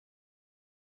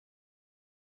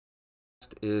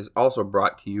is also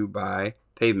brought to you by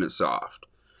Pavement Soft.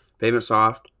 Pavement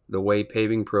Soft, the way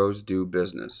paving pros do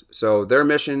business. So their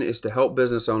mission is to help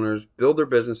business owners build their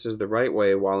businesses the right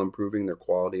way while improving their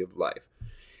quality of life.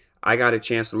 I got a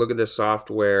chance to look at this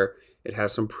software. It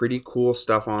has some pretty cool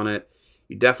stuff on it.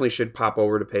 You definitely should pop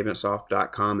over to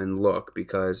pavementsoft.com and look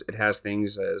because it has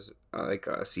things as like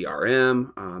a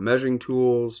CRM, measuring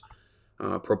tools,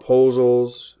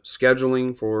 proposals,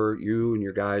 scheduling for you and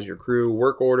your guys, your crew,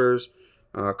 work orders,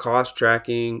 cost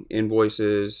tracking,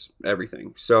 invoices,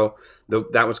 everything. So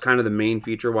that was kind of the main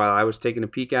feature while I was taking a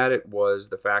peek at it was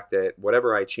the fact that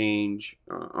whatever I change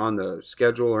on the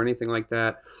schedule or anything like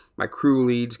that, my crew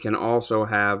leads can also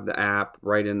have the app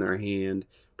right in their hand,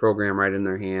 program right in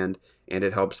their hand, and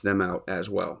it helps them out as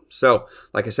well. So,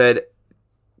 like I said,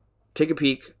 take a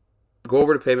peek, go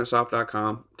over to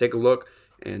pavementsoft.com, take a look,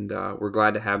 and we're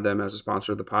glad to have them as a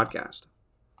sponsor of the podcast.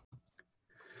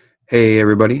 Hey,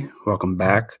 everybody, welcome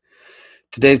back.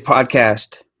 Today's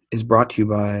podcast is brought to you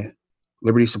by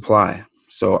Liberty Supply.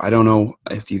 So I don't know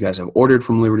if you guys have ordered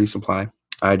from Liberty Supply.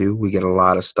 I do. We get a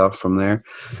lot of stuff from there.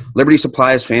 Liberty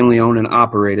Supply is family owned and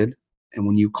operated. And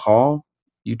when you call,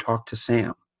 you talk to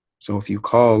Sam. So if you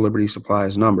call Liberty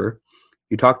Supply's number,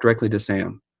 you talk directly to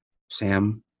Sam.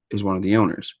 Sam is one of the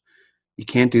owners. You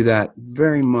can't do that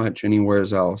very much anywhere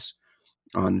else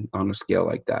on a scale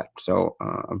like that. So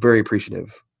I'm very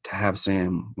appreciative to have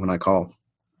Sam when I call.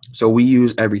 So we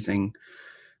use everything,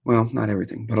 well, not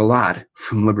everything, but a lot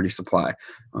from Liberty Supply.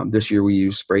 This year we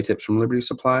use spray tips from Liberty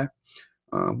Supply.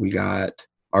 We got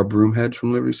our broom heads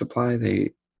from Liberty Supply.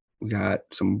 We got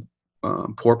some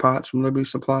pour pots from Liberty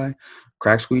Supply,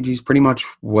 crack squeegees, pretty much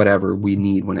whatever we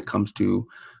need when it comes to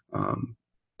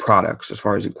products as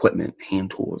far as equipment,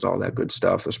 hand tools, all that good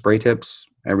stuff, the spray tips,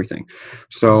 everything.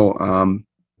 So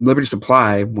Liberty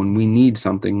Supply, when we need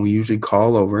something, we usually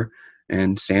call over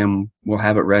and Sam will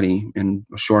have it ready in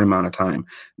a short amount of time.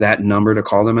 That number to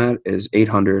call them at is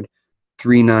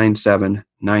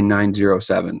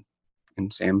 800-397-9907.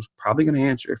 And Sam's probably going to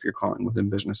answer if you're calling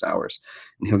within business hours,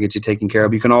 and he'll get you taken care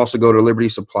of. You can also go to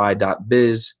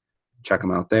libertysupply.biz, check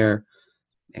them out there,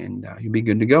 and you'll be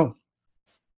good to go.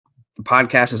 The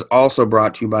podcast is also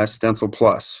brought to you by Stencil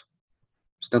Plus.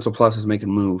 Stencil Plus is making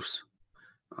moves.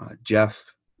 Jeff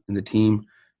and the team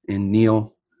and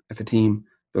Neil at the team,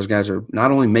 those guys are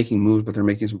not only making moves, but they're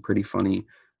making some pretty funny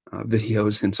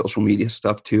videos and social media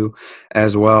stuff too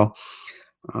as well.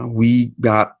 We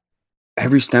got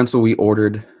every stencil we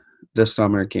ordered this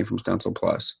summer came from Stencil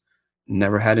Plus.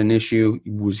 Never had an issue.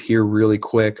 It was here really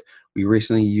quick. We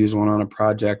recently used one on a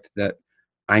project that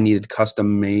I needed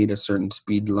custom made, a certain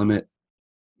speed limit,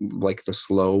 like the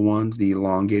slow ones, the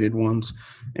elongated ones,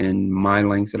 and my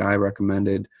length that I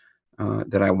recommended,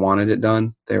 that I wanted it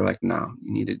done. They were like, no,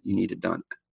 you need it done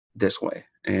this way.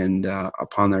 And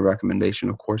upon their recommendation,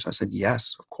 of course, I said,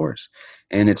 yes, of course.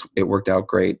 And it worked out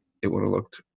great. It would have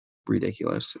looked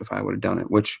ridiculous if I would have done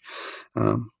it, which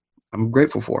I'm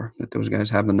grateful for, that those guys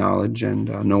have the knowledge and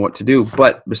know what to do.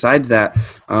 But besides that,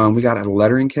 we got a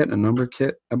lettering kit, a number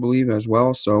kit, I believe, as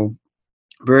well. So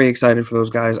very excited for those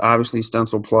guys. Obviously,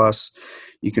 Stencil Plus,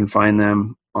 you can find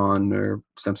them on their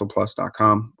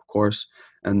stencilplus.com, of course,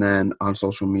 and then on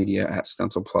social media at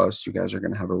Stencil Plus. You guys are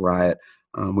going to have a riot.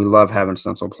 We love having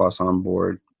Stencil Plus on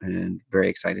board and very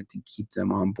excited to keep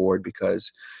them on board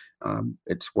because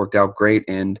it's worked out great.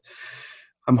 And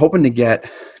I'm hoping to get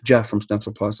Jeff from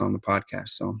Stencil Plus on the podcast.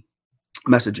 So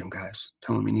message him, guys.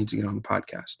 Tell him he needs to get on the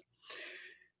podcast.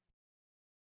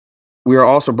 We are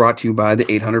also brought to you by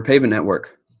the 800 Pavement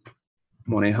Network.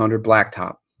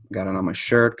 1-800-Blacktop. Got it on my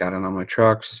shirt, got it on my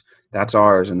trucks. That's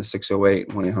ours in the 608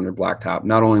 1-800-Blacktop.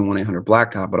 Not only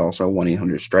 1-800-Blacktop, but also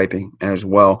 1-800-Striping as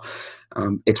well.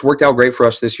 It's worked out great for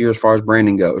us this year as far as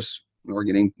branding goes. We're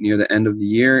getting near the end of the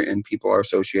year, and people are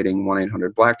associating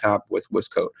 1-800-Blacktop with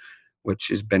Wiscoat, which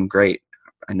has been great.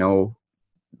 I know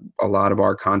a lot of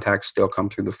our contacts still come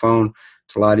through the phone.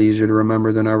 It's a lot easier to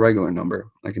remember than our regular number.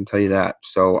 I can tell you that.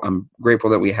 So I'm grateful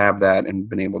that we have that and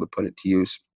been able to put it to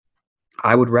use.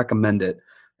 I would recommend it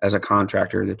as a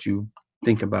contractor that you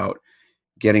think about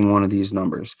getting one of these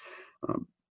numbers.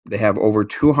 They have over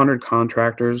 200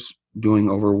 contractors doing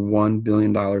over $1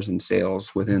 billion in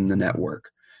sales within the network.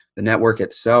 The network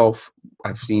itself,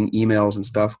 I've seen emails and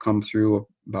stuff come through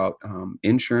about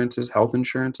insurances, health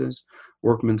insurances,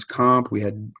 workman's comp. We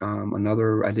had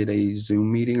I did a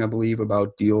Zoom meeting, I believe,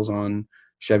 about deals on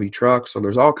Chevy trucks. So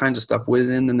there's all kinds of stuff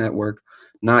within the network,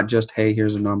 not just, hey,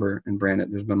 here's a number and brand it.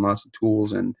 There's been lots of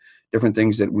tools and different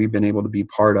things that we've been able to be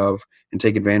part of and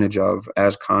take advantage of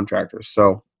as contractors.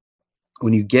 So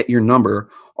when you get your number,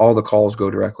 all the calls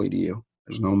go directly to you.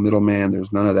 There's no middleman.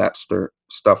 There's none of that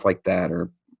stuff like that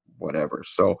or whatever.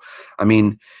 So, I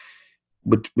mean,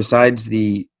 but besides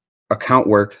the account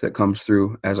work that comes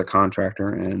through as a contractor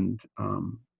and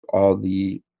all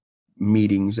the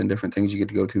meetings and different things you get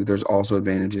to go to, there's also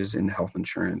advantages in health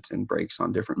insurance and breaks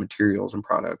on different materials and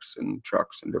products and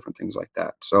trucks and different things like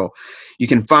that. So you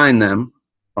can find them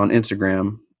on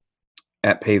Instagram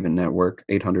at Pavement Network,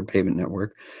 800 Pavement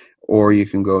Network, or you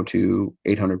can go to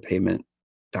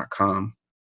 800pavement.com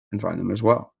and find them as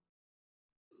well.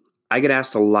 I get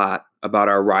asked a lot about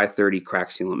our Rye 30 crack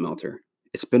sealant melter.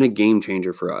 It's been a game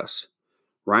changer for us.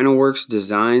 RhinoWorks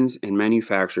designs and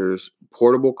manufactures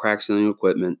portable crack sealing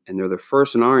equipment, and they're the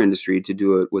first in our industry to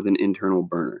do it with an internal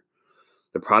burner.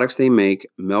 The products they make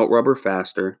melt rubber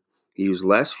faster, they use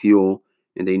less fuel,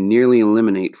 and they nearly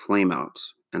eliminate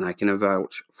flameouts, and I can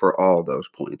vouch for all those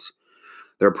points.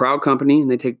 They're a proud company,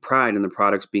 and they take pride in the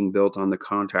products being built on the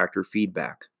contractor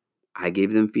feedback. I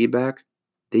gave them feedback.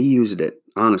 They used it,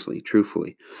 honestly,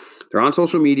 truthfully. They're on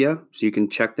social media, so you can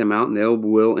check them out, and they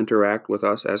will interact with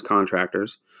us as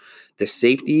contractors. The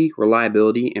safety,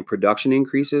 reliability, and production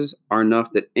increases are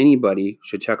enough that anybody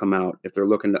should check them out if they're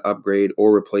looking to upgrade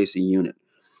or replace a unit.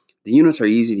 The units are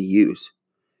easy to use.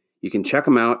 You can check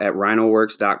them out at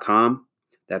rhinoworks.com.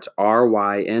 That's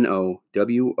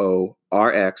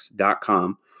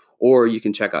RYNOWORX.com. Or you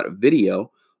can check out a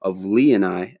video of Lee and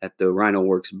I at the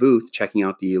RhinoWorks booth checking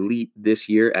out the Elite this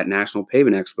year at National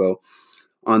Pavement Expo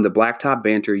on the Blacktop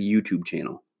Banter YouTube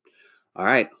channel. All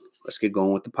right, let's get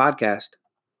going with the podcast.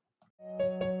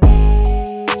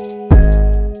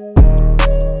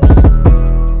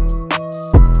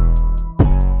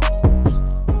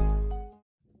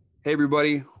 Hey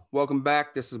everybody, welcome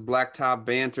back. This is Blacktop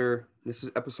Banter. This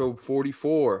is episode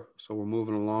 44. So we're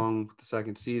moving along with the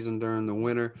second season during the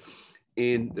winter.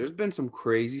 And there's been some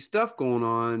crazy stuff going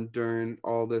on during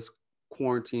all this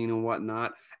quarantine and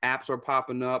whatnot. Apps are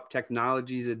popping up,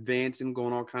 technology's advancing,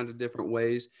 going all kinds of different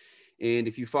ways. And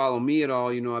if you follow me at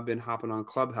all, you know I've been hopping on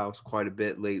Clubhouse quite a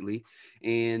bit lately.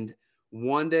 And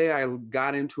one day I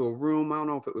got into a room, I don't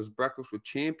know if it was Breakfast with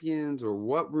Champions or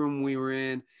what room we were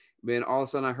in. Then all of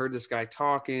a sudden I heard this guy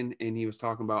talking, and he was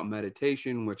talking about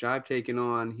meditation, which I've taken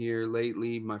on here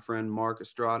lately. My friend Mark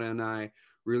Estrada and I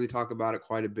really talk about it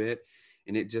quite a bit,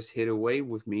 and it just hit a wave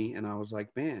with me. And I was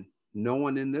like, man, no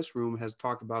one in this room has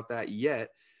talked about that yet.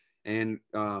 And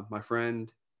my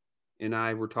friend and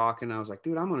I were talking. I was like,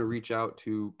 dude, I'm going to reach out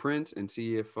to Prince and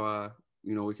see if,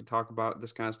 we could talk about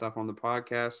this kind of stuff on the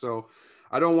podcast. So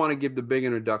I don't want to give the big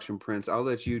introduction, Prince. I'll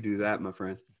let you do that, my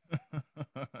friend.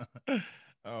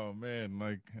 Oh man,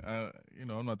 I'm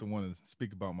not the one to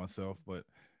speak about myself, but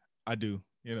I do.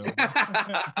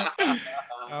 I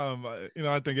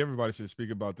think everybody should speak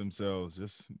about themselves.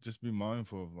 Just be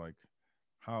mindful of like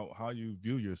how you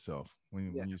view yourself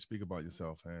when you speak about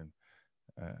yourself, and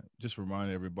just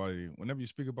remind everybody whenever you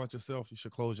speak about yourself, you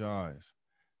should close your eyes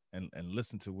and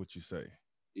listen to what you say.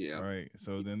 Yeah. All right.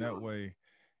 So then that way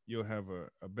you'll have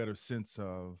a better sense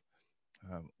of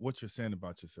what you're saying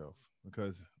about yourself,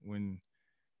 because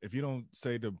if you don't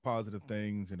say the positive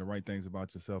things and the right things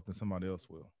about yourself, then somebody else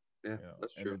will. Yeah,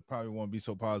 that's true. And it probably won't be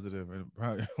so positive, and it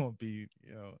probably won't be,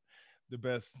 the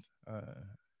best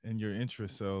in your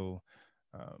interest. So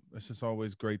it's just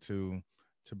always great to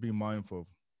be mindful of,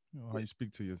 how you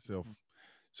speak to yourself.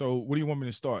 So what do you want me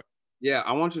to start? Yeah,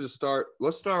 I want you to start.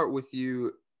 Let's start with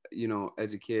you,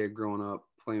 as a kid growing up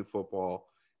playing football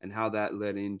and how that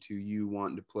led into you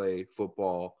wanting to play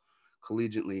football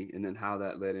collegiately, and then how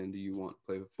that led into you wanting to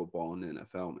play football in the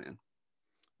NFL, man.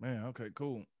 Man, okay,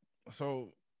 cool.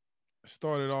 So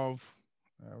started off,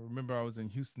 I remember I was in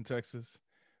Houston, Texas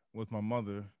with my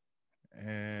mother,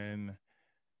 and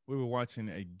we were watching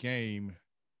a game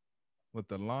with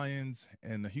the Lions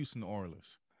and the Houston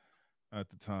Oilers at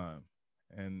the time.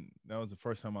 And that was the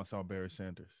first time I saw Barry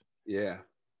Sanders. Yeah.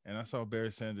 And I saw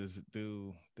Barry Sanders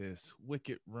do this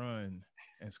wicked run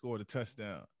and score a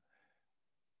touchdown.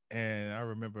 And I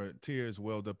remember tears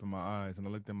welled up in my eyes. And I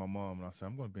looked at my mom and I said,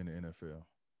 I'm going to be in the NFL.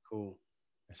 Cool.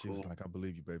 And she was like, I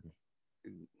believe you, baby.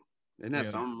 Isn't that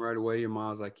something right away? Your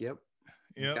mom's like, yep.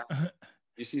 Yep.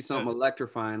 You see something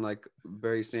electrifying like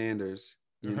Barry Sanders,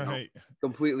 right.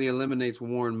 Completely eliminates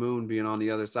Warren Moon being on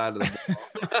the other side of the ball.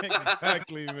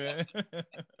 Exactly, man.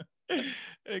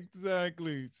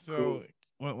 Exactly. So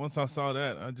once I saw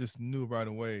that, I just knew right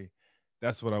away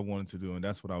that's what I wanted to do, and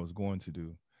that's what I was going to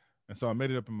do. And so I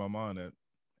made it up in my mind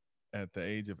at the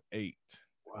age of 8.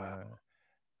 Wow.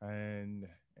 And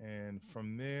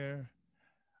from there,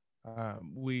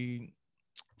 we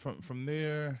from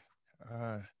there,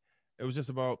 it was just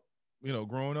about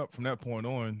growing up from that point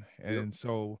on. And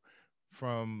so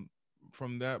from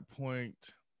from that point,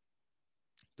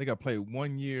 I think I played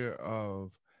 1 year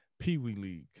of Pee Wee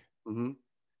League, Mm-hmm.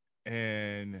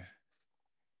 and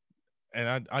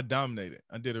I dominated.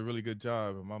 I did a really good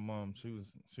job, and my mom she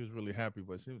was really happy,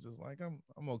 but she was just like,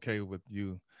 I'm okay with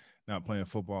you not playing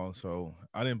football. So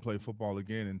I didn't play football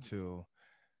again until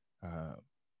uh,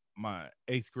 my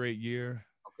 8th grade year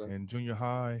Okay. in junior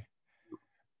high,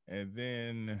 and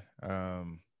then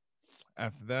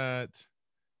after that,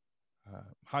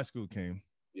 high school came.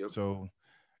 Yep. So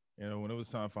when it was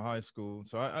time for high school,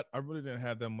 so I really didn't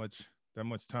have that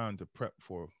much time to prep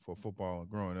for football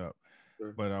growing up.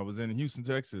 Sure. But I was in Houston,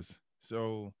 Texas.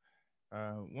 So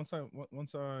once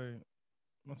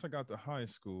I got to high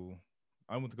school,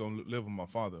 I went to go live with my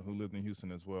father, who lived in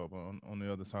Houston as well, but on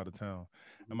the other side of town.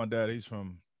 And my dad, he's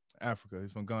from Africa.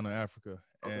 He's from Ghana, Africa.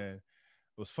 Okay. And it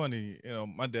was funny,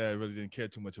 my dad really didn't care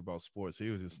too much about sports. He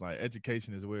was just like,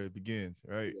 education is where it begins,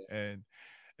 right? Yeah.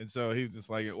 And so he was just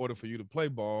like, in order for you to play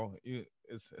ball,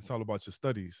 it's all about your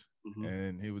studies. Mm-hmm.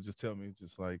 And he would just tell me,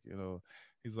 just like,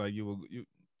 he's like,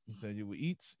 he said you will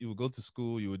eat, you will go to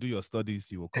school, you will do your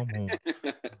studies, you will come home,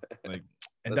 like,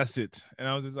 and that's it. And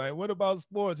I was just like, what about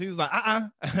sports? He was like, I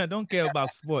don't care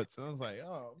about sports. And I was like,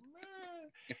 oh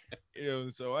man,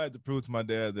 so I had to prove to my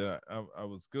dad that I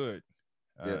was good.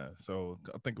 Yeah. So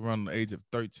I think around the age of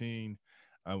 13,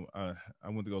 I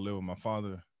went to go live with my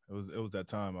father. It was that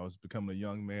time I was becoming a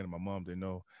young man, and my mom didn't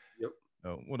know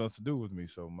Yep. what else to do with me.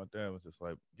 So my dad was just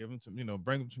like, give him to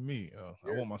bring him to me. I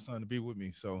Yeah. want my son to be with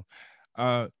me.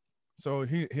 Uh, so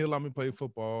he allowed me to play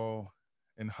football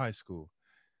in high school.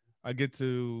 I get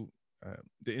to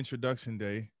the introduction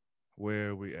day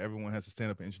where everyone has to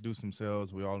stand up and introduce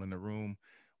themselves. We're all in the room.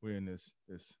 We're in this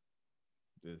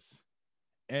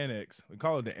annex. We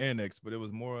call it the annex, but it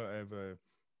was more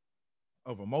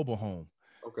of a mobile home.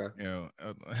 Okay.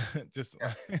 Just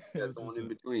Yeah. it Yeah. was Going just in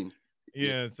between.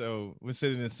 Yeah. yeah. So we're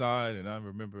sitting inside, and I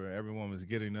remember everyone was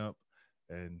getting up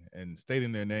and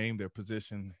stating their name, their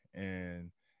position,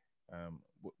 and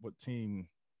what team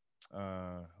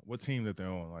that they're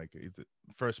on, like either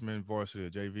freshman, varsity, or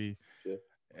JV. Sure.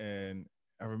 And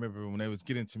I remember when they was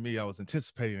getting to me, I was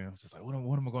anticipating. I was just like, what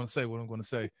am I going to say? What am I going to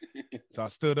say? So I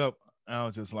stood up, and I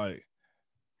was just like,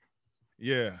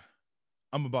 yeah,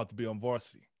 I'm about to be on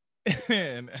varsity.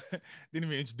 And didn't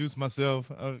even introduce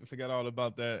myself. I forgot all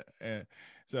about that. And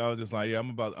so I was just like, yeah,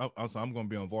 I'm going to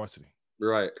be on varsity.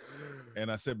 Right.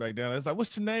 And I sat back down. I was like,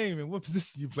 what's your name and what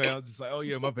position you play? I was just like, oh,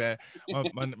 yeah, my bad. My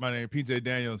name is PJ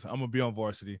Daniels. I'm going to be on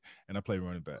varsity, and I play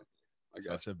running back.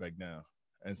 So I sat back down.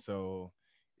 And so,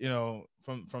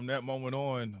 from that moment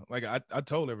on, like I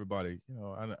told everybody,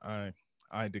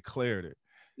 I declared it.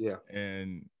 Yeah.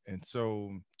 And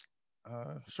so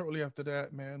shortly after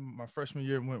that, man, my freshman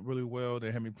year went really well.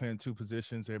 They had me playing two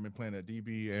positions. They had me playing at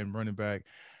DB and running back.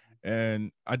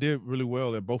 And I did really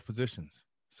well at both positions.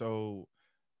 So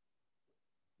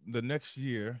the next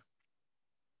year,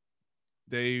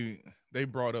 they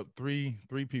brought up three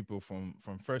people from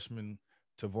freshman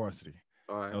to varsity.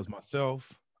 All right. That was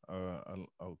myself, a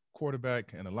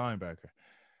quarterback, and a linebacker.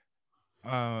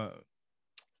 Uh,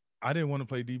 I didn't want to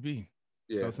play DB.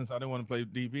 Yeah. So since I didn't want to play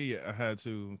DB, I had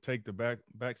to take the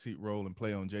backseat role and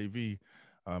play on JV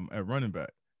at running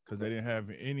back because they didn't have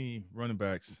any running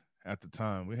backs at the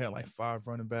time. We had like 5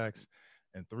 running backs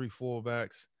and 3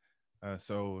 fullbacks.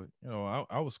 So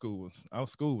our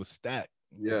school was stacked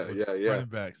Yeah. with Yeah. Yeah. running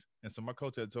backs, and so my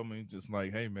coach had told me just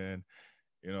like, hey man,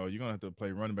 you're gonna have to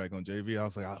play running back on JV. I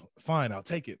was like, fine, I'll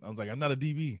take it. I was like, I'm not a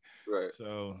DB. Right.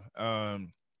 So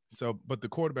but the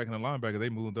quarterback and the linebacker, they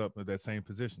moved up at that same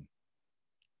position.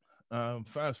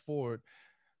 Fast forward,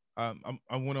 I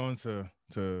went on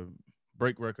to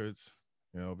break records,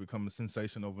 become a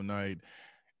sensation overnight,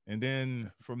 and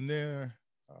then from there,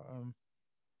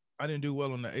 I didn't do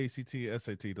well on the ACT,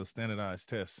 SAT, those standardized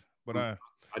tests, but I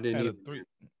I didn't had a either. 3,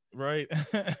 right?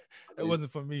 It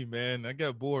wasn't for me, man. I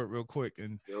got bored real quick,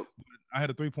 and Yep. I had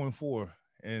a 3.4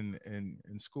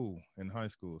 in school, in high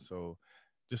school. So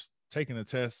just taking a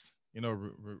test,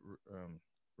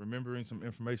 remembering some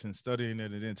information, studying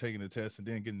it, and then taking the test, and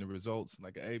then getting the results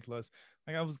like an A+,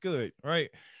 like I was good, right?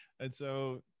 And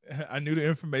so I knew the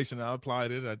information. I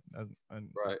applied it. I Right.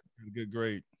 got a good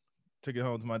grade. Took it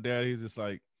home to my dad. He was just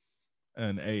like,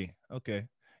 an A. Okay,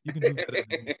 you can do better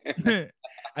than me.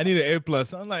 I need an A+.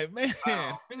 I'm like, man,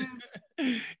 Wow.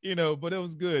 but it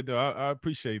was good though. I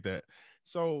appreciate that.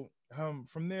 So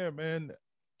from there, man,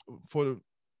 for the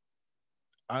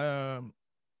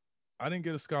I didn't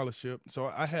get a scholarship, so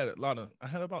I had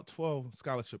about 12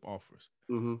 scholarship offers.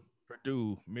 Mm-hmm.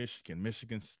 Purdue, Michigan,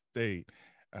 Michigan State,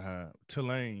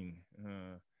 Tulane,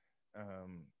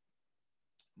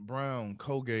 Brown,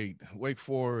 Colgate, Wake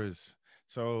Forest.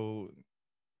 So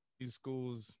these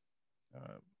schools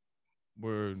uh,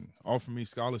 were offering me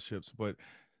scholarships, but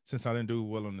since I didn't do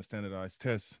well on the standardized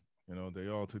tests, they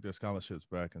all took their scholarships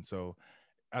back. And so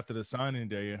after the signing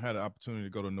day, I had an opportunity to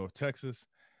go to North Texas,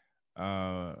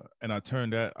 and I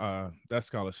turned that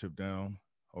scholarship down,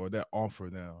 or that offer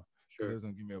down, because they Sure. was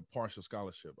gonna give me a partial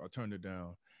scholarship. I turned it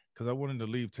down because I wanted to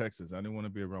leave Texas. I didn't want to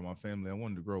be around my family. I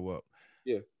wanted to grow up.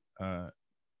 Yeah. Uh,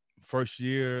 First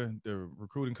year, the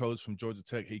recruiting coach from Georgia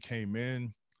Tech, he came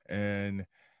in, and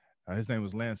his name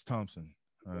was Lance Thompson.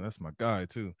 That's my guy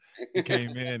too. He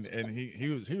came in and he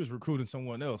was recruiting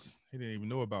someone else. He didn't even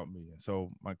know about me. And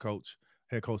so my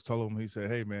head coach, told him. He said,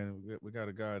 "Hey man, we got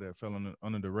a guy that fell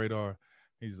under the radar.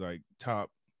 He's like top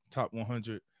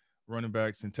 100 running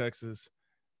backs in Texas."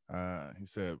 He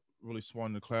said, "Really smart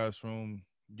in the classroom.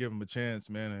 Give him a chance,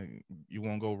 man, and you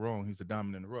won't go wrong. He's a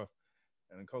diamond in the rough."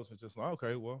 And the coach was just like,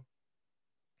 "Okay, well,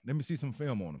 let me see some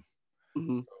film on him."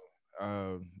 Mhm.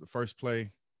 The first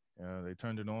play, they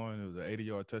turned it on. It was an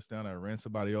 80-yard touchdown. I ran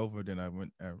somebody over. Then I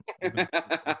went.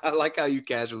 I like how you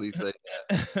casually say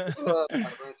that.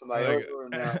 I ran somebody like, over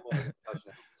and now I'm on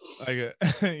a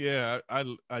touchdown. yeah,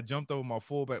 I jumped over my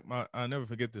fullback. I'll never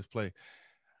forget this play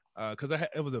because I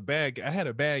had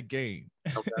a bad game,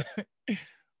 Okay.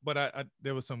 but I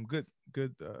there was some good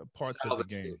parts of the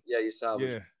Salvaged it. game. Yeah, you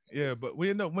salvaged Yeah, yeah, but we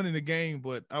ended up winning the game.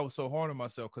 But I was so hard on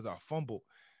myself because I fumbled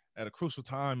at a crucial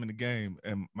time in the game,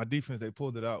 and my defense, they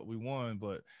pulled it out. We won,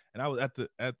 and I was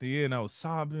at the end, I was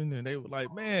sobbing, and they were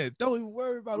like, "Man, don't even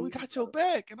worry about it. We got your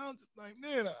back." And I was just like,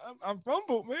 "Man, I'm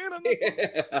fumbled, man. I'm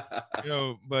not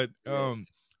fumbled." But Yeah.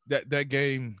 that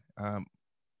game,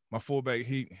 my fullback,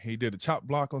 he did a chop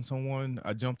block on someone.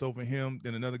 I jumped over him.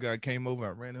 Then another guy came over.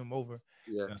 I ran him over,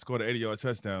 Yeah. and I scored an 80-yard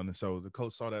touchdown. And so the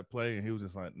coach saw that play, and he was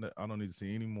just like, "No, I don't need to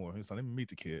see any more." He was like, "Let me meet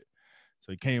the kid."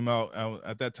 So he came out.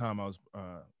 At that time, I was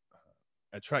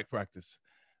at track practice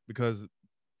because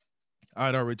I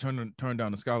had already turned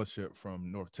down a scholarship from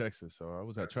North Texas. So I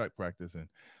was at track practice, and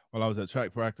while I was at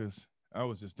track practice, I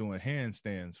was just doing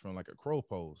handstands from like a crow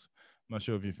pose. I'm not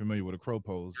sure if you're familiar with a crow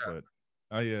pose, Yeah. but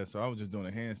oh yeah, so I was just doing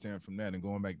a handstand from that and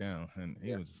going back down, and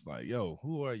he Yeah. was just like, "Yo,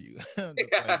 who are you?" I'm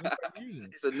just like, "Who are you?"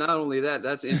 He said, not only that,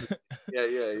 that's interesting. Yeah,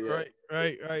 yeah, yeah.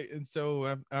 Right. And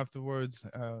so afterwards,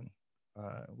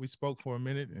 we spoke for a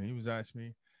minute, and he was asking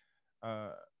me.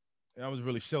 Uh, I was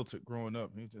really sheltered growing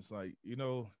up. He was just like,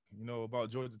 about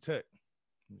Georgia Tech.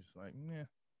 I'm just like, yeah,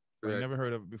 I Right. never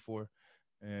heard of it before.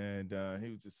 And he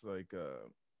was just like,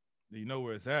 do you know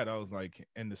where it's at? I was like,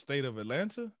 in the state of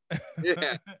Atlanta.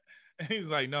 Yeah. And he's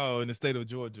like, no, in the state of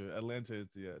Georgia. Atlanta is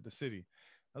the city.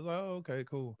 I was like, oh, okay,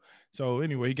 cool. So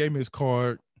anyway, he gave me his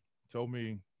card, told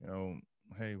me,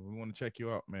 hey, we want to check you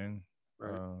out, man.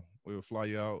 Right. We will fly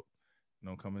you out,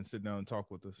 come and sit down and talk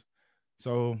with us.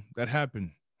 So that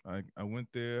happened. I went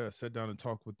there, I sat down and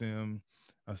talked with them.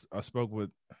 I spoke with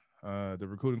the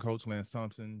recruiting coach, Lance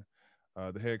Thompson.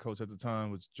 The head coach at the time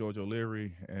was George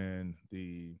O'Leary, and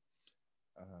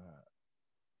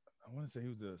I want to say he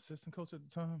was the assistant coach at the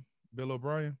time, Bill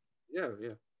O'Brien. Yeah,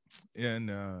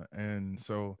 yeah. And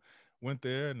so went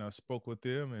there and I spoke with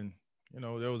them, and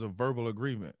there was a verbal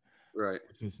agreement, Right.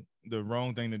 which is the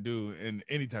wrong thing to do in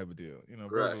any type of deal, Right.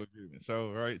 verbal agreement.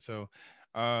 So right, so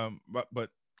but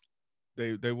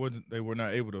they were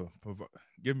not able to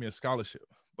give me a scholarship,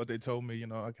 but they told me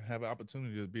I can have an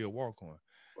opportunity to be a walk on.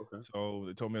 Okay. So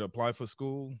they told me to apply for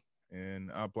school,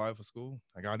 and I applied for school.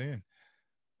 I got in.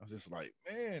 I was just like,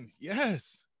 man,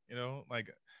 yes, like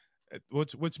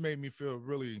which made me feel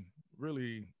really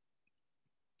really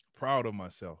proud of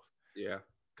myself Yeah.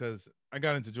 because I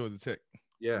got into Georgia Tech.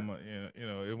 Yeah. It wasn't It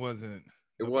nobody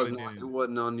wasn't did it.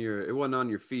 it wasn't on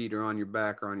your feet or on your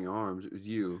back or on your arms. It was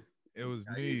you. It was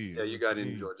me. Yeah, It you was got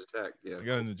into me. Georgia Tech. Yeah. I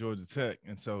got into Georgia Tech.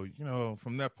 And so,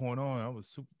 from that point on, I was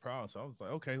super proud. So I was like,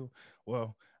 okay,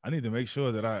 well, I need to make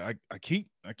sure that I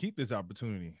keep this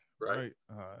opportunity. Right.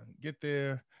 Right. Get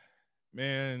there.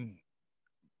 Man,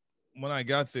 when I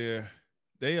got there,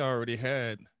 they already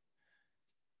had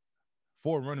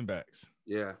 4 running backs.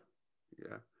 Yeah.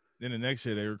 Yeah. Then the next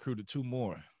year they recruited 2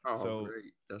 more. Oh, So,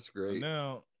 great. That's so great.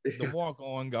 now the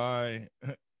walk-on guy,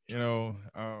 you know,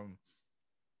 um,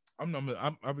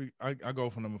 I go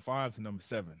from number 5 to number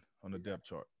 7 on the depth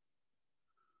chart.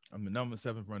 I'm the number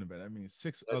 7 running back. That means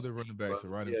six That's other deep, running backs brother.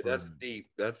 are right in Yeah, front of that's me. deep.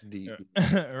 That's deep.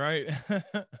 Yeah.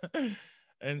 Right.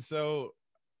 And so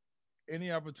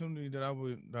any opportunity that I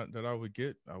would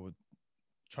get, I would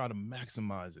try to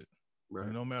maximize it. Right.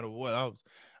 And no matter what, I was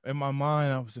in my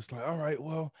mind, I was just like, all right,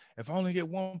 well, if I only get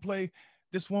one play,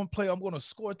 this one play, I'm gonna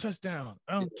score a touchdown.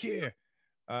 I Yeah, don't care.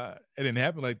 It didn't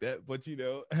happen like that, but you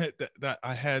know, that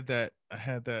I had that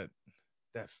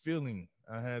feeling,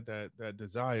 I had that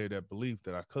desire, that belief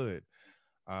that I could,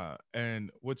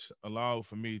 and which allowed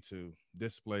for me to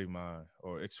display my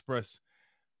or express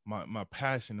my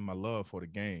passion and my love for the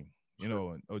game, you Sure.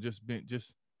 know, or just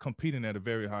competing at a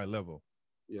very high level.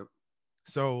 Yep.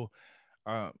 So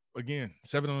again,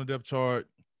 7 on the depth chart,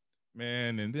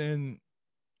 man, and then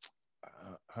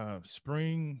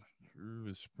spring it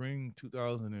was spring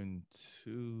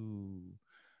 2002,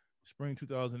 spring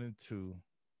 2002.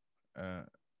 Uh,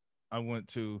 I went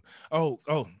to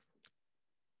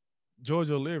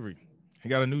George O'Leary. He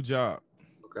got a new job.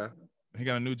 Okay. He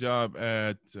got a new job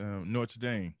at Notre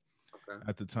Dame Okay.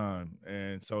 at the time,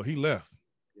 and so he left.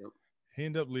 Yep. He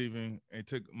ended up leaving and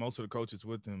took most of the coaches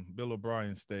with him. Bill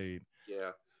O'Brien stayed,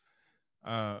 Yeah.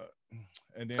 uh,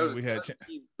 and That then was we had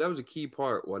that was a key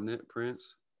part, wasn't it,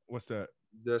 Prince? what's that?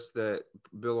 Just that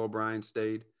Bill O'Brien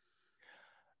stayed.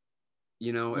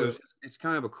 You know, Well, it's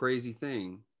kind of a crazy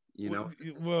thing. You well,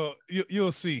 know.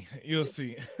 you'll see. You'll Yeah.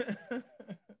 see.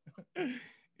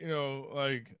 You know,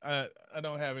 like I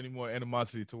don't have any more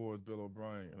animosity towards Bill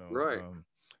O'Brien. You know, Right.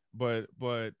 but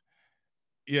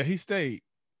yeah, he stayed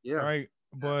Yeah. right,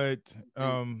 Yeah.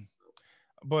 Thing.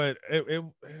 but it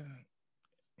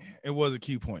was a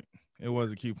key point. It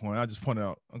was a key point. I just pointed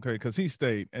out, okay, because he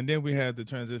stayed, and then we had the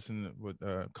transition with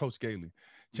Coach Gailey.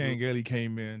 Mhm. Chan Gailey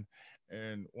came in,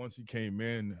 and once he came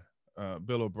in,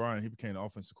 Bill O'Brien he became the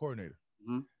offensive coordinator.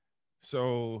 Mhm.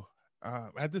 So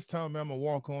at this time, I'm a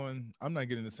walk on. I'm not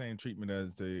getting the same treatment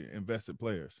as the invested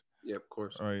players, Yeah, of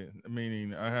course. right?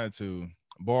 Meaning I had to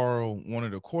borrow one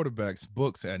of the quarterbacks'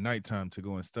 books at nighttime to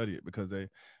go and study it because I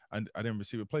didn't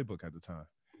receive a playbook at the time,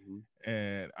 Mhm.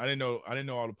 and I didn't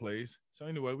know all the plays. So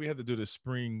anyway, we had to do the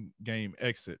spring game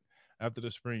exit. After the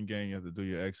spring game, you have to do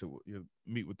your exit. You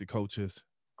meet with the coaches.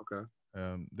 Okay.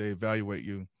 They evaluate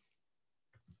you.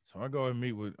 So I go and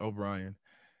meet with O'Brien,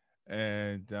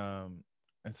 and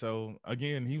so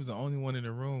again, he was the only one in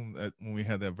the room when we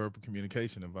had that verbal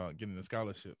communication about getting the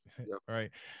scholarship, Yep.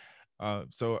 right?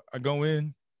 So I go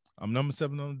in, I'm number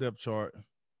 7 on the depth chart.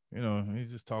 You know, he's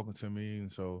just talking to me,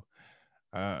 and so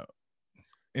I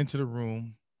into the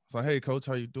room. It's like, hey, coach,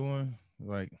 how you doing?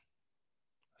 Like,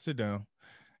 sit down.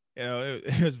 You know,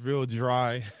 it was real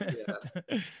dry.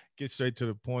 Yeah. Get straight to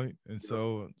the point. And Yep.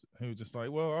 so he was just like,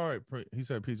 well, all right. He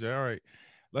said, PJ, all right,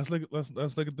 let's look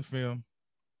at the film.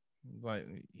 Like,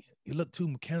 you look too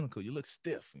mechanical. You look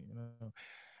stiff. You know.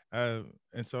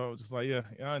 And so I was just like, yeah,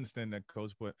 I understand that,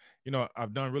 coach. But you know,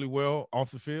 I've done really well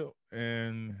off the field,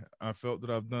 and I felt that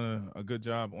I've done a good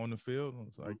job on the field.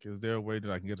 It's Mhm. like, is there a way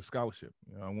that I can get a scholarship?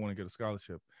 You know, I want to get a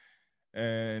scholarship.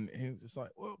 And he was just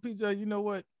like, well, PJ, you know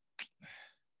what?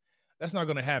 That's not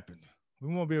going to happen.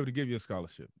 We won't be able to give you a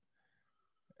scholarship.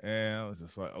 And I was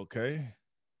just like, okay.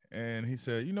 And he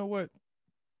said, you know what?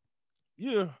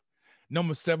 You're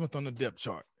number 7th on the depth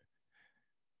chart.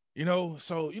 You know,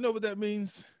 so you know what that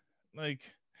means? Like,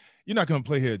 you're not going to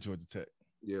play here at Georgia Tech.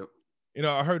 Yep. You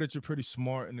know, I heard that you're pretty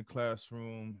smart in the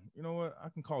classroom. You know what? I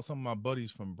can call some of my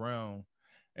buddies from Brown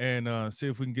and see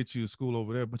if we can get you to school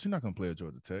over there, but you're not going to play at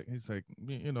Georgia Tech. He's like,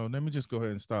 you know, let me just go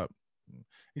ahead and stop.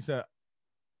 He said,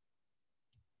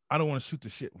 I don't want to shoot the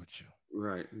shit with you.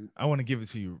 Right. I want to give it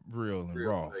to you real and Real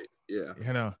raw, tight. Yeah.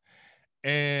 you know?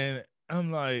 And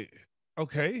I'm like,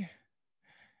 okay.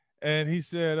 And he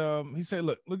said,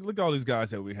 look at all these guys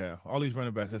that we have, all these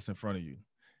running backs that's in front of you.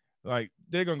 Like,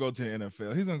 they're gonna go to the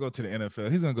NFL. He's gonna go to the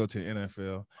NFL. He's gonna go to the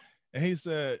NFL. And he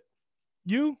said,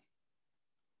 you,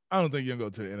 I don't think you're gonna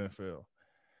go to the NFL.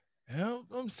 And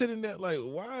I'm sitting there like,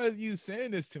 why are you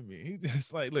saying this to me? He's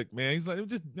just like, look, man, he's like,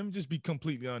 let me just be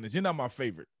completely honest. You're not my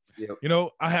favorite. Yep. You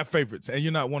know, I have favorites, and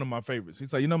you're not one of my favorites.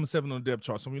 He's like, you're number 7 on the depth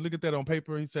chart. So when you look at that on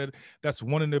paper, he said that's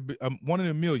one in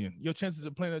a million. Your chances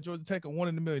of playing at Georgia Tech are 1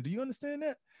 in a million. Do you understand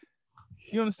that?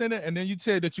 You understand that? And then you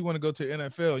said that you want to go to the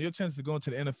NFL. Your chances of going to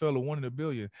the NFL are 1 in a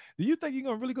billion. Do you think you're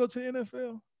gonna really go to the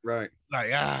NFL? Right. Like,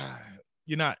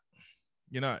 you're not.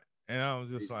 You're not. And I was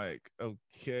just like,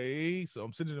 okay. So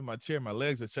I'm sitting in my chair, my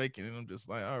legs are shaking, and I'm just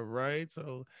like, all right.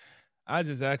 So I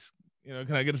just asked, you know,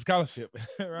 can I get a scholarship?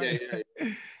 Yeah. Right. Yeah.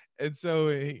 And so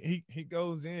he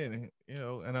goes in, you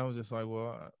know, and I was just like,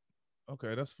 well,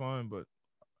 okay, that's fine, but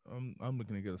I'm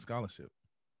looking to get a scholarship.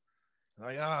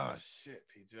 Like, shit,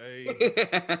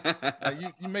 PJ.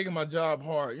 Like, you making my job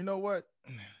hard. You know what?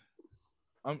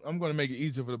 I'm gonna make it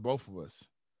easier for the both of us.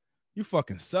 You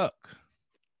fucking suck.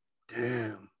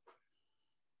 Damn.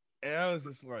 And I was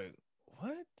just like,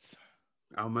 what?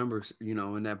 I remember, you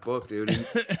know, in that book, dude. And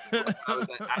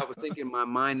I was thinking in my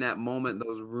mind that moment,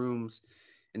 those rooms,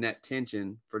 and that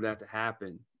tension for that to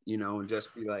happen, you know, and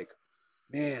just be like,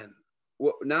 Man,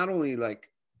 well, not only like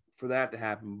for that to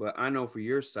happen, but I know for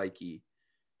your psyche,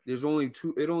 there's only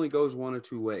two. It only goes one or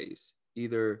two ways.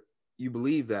 Either you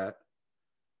believe that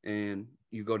and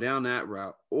you go down that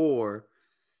route, or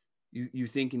you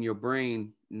think in your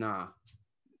brain, nah,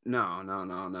 no, no,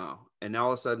 no, no, and all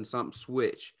of a sudden something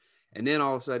switch, and then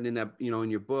all of a sudden in that in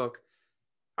your book,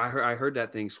 I heard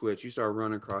that thing switch. You started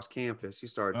running across campus. You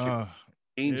started Uh,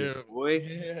 changing, yeah, boy.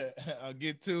 yeah. I'll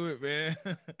get to it, man.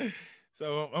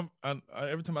 So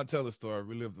every time I tell a story, I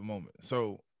relive the moment.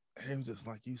 So he was just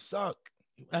like, "You suck,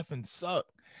 you effing suck,"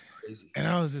 Crazy. and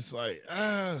I was just like,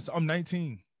 So I'm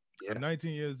 19. I'm Yeah.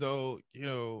 19 years old.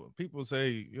 People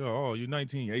say, oh, you're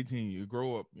 19, 18, you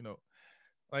grow up.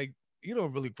 Like you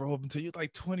don't really grow up until you're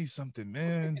like 20 something,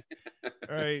 man.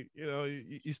 Right?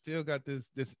 You still got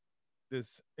this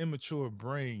immature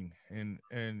brain,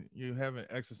 and you haven't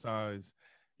exercised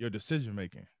your decision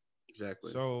making.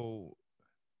 Exactly. So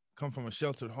come from a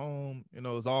sheltered home,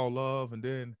 it's all love, and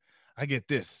then I get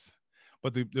this.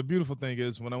 But the beautiful thing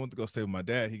is when I went to go stay with my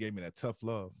dad, he gave me that tough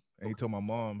love. And he Okay. told my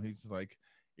mom, he's like,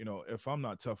 if I'm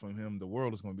not tough on him, the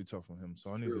world is going to be tough on him.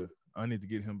 So True. I need to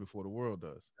get him before the world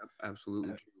does. Absolutely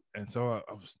And, true. and so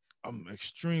I'm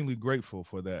extremely grateful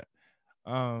for that.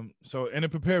 And it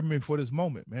prepared me for this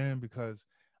moment, man, because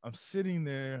I'm sitting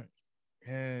there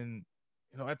and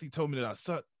after he told me that I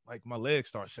suck, like my legs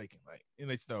start shaking, like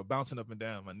they start bouncing up and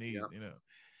down my knees, Yeah.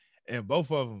 and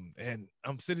both of them. And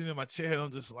I'm sitting in my chair and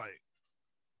I'm just like,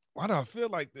 why do I feel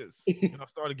like this? I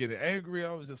started getting angry.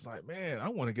 I was just like, man, I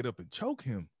want to get up and choke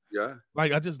him. Yeah.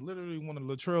 Like I just literally want to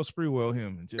Latrell Sprewell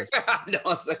him and just No,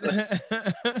 it's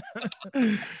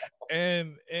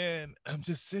and I'm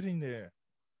just sitting there.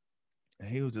 And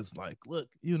he was just like, look,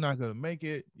 you're not gonna make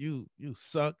it. You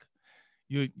suck.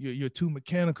 You're too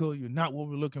mechanical. You're not what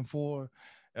we're looking for.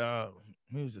 Uh,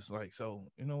 he was just like, so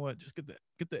you know what? Just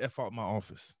get the F out my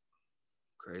office.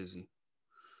 crazy.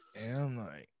 And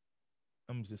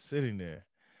I'm just sitting there,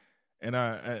 and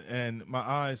and my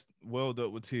eyes welled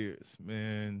up with tears,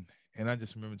 man. And I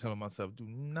just remember telling myself, do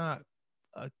not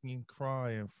fucking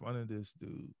cry in front of this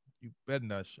dude. You better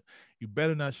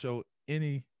not show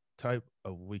any type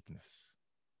of weakness.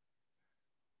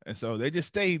 And so they just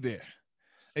stayed there.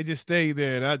 They just stayed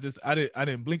there, and I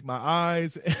didn't blink my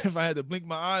eyes. If I had to blink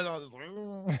my eyes, I was just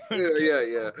like, Yeah,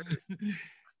 yeah, yeah.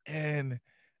 and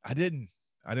I didn't.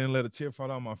 I didn't let a tear fall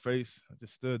on my face. I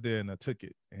just stood there and I took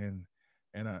it, and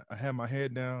I had my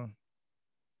head down,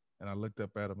 and I looked up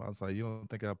at him. I was like, "You don't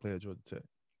think I'll play at Georgia Tech?"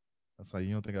 I was like,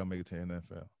 "You don't think I'll make it to the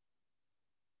NFL?"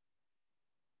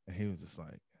 And he was just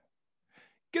like,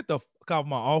 "Get the fuck out of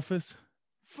my office!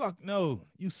 Fuck no,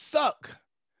 you suck!"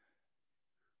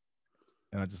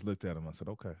 And I just looked at him. I said,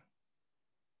 "Okay."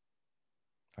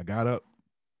 I got up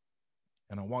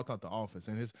and I walked out the office,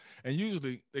 and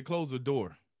usually they close the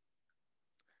door,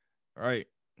 right?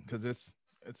 Because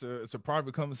it's a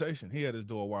private conversation. He had his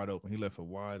door wide open. He left it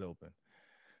wide open.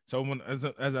 So as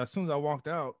soon as I walked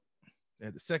out, they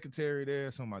had the secretary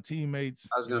there, some of my teammates,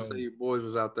 I was gonna say your boys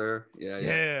was out there. Yeah,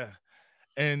 yeah. yeah,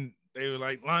 and they were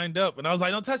like lined up, and I was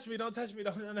like, "Don't touch me! Don't touch me!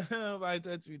 Don't nobody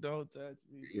touch me! Don't touch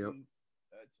me! Yep. Please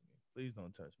touch me! Please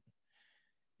don't touch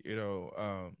me!"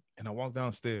 And I walked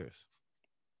downstairs,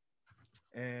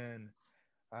 and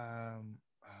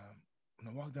when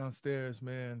I walk downstairs,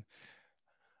 man,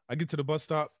 I get to the bus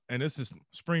stop, and this is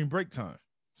spring break time,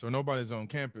 so nobody's on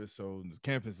campus. So the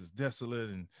campus is desolate,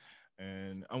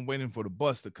 and I'm waiting for the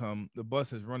bus to come. The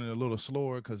bus is running a little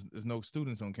slower because there's no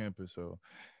students on campus. So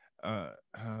uh,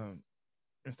 um,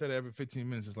 instead of every 15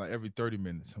 minutes, it's like every 30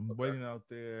 minutes. I'm Okay. waiting out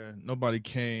there. Nobody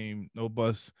came. No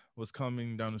bus was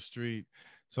coming down the street.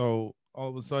 So all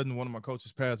of a sudden, one of my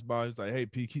coaches passed by. He's like, "Hey,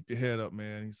 P, keep your head up,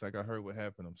 man." He's like, "I heard what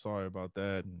happened. I'm sorry about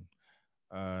that."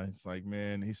 And it's like,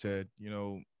 man, he said,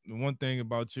 the one thing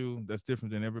about you that's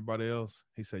different than everybody else,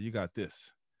 he said, you got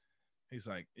this. He's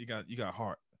like, you got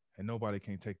heart, and nobody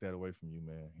can take that away from you,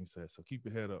 man. He said, so keep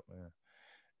your head up, man.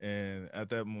 And at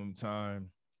that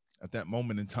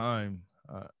moment in time,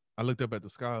 I looked up at the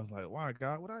sky. I was like, why,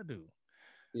 God, what I do?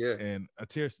 Yeah. And a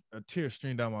tear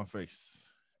streamed down my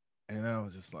face, and I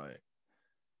was just like,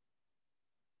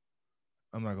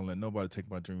 I'm not gonna let nobody take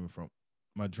my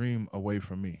dream away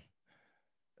from me.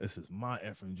 This is my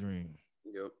effing dream.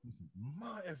 Yep. This is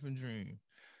my effing dream.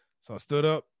 So I stood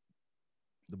up.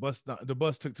 The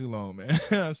bus took too long, man.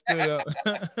 I stood up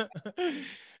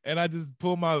and I just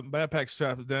pulled my backpack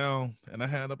straps down, and I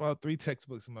had about 3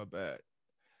 textbooks in my bag.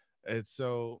 And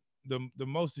so the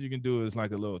most you can do is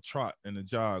like a little trot and a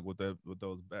jog with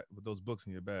those books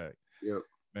in your bag. Yep.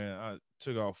 Man, I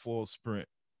took off full sprint,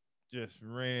 just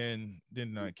ran, did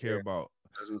not care Yeah. about.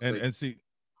 I was gonna And say and see,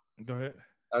 go ahead.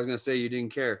 I was gonna say you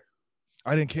didn't care.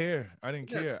 I didn't care. I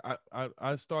didn't Yeah. care.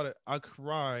 I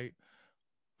cried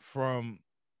from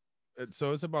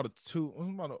so it's about a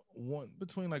one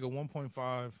between like a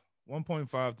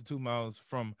 1.5 to 2 miles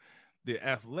from the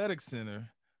athletic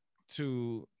center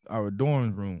to our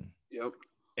dorm room. Yep.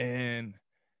 And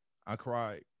I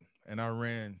cried and I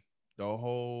ran the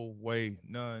whole way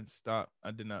non-stop.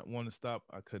 I did not want to stop.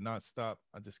 I could not stop.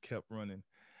 I just kept running,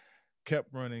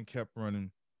 kept running, kept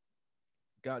running.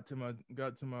 Got to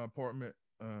my apartment,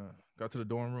 got to the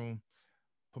dorm room,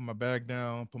 put my bag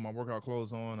down, put my workout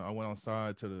clothes on. I went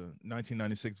outside to the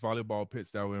 1996 volleyball pits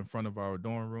that were in front of our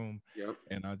dorm room, Yep.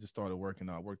 and I just started working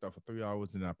out. I worked out for 3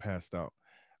 hours, and I passed out.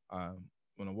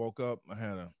 When I woke up, I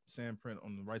had a sand print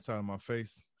on the right side of my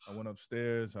face. I went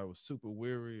upstairs. I was super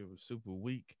weary. It was super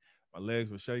weak. My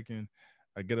legs were shaking.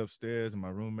 I get upstairs, and my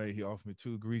roommate he offered me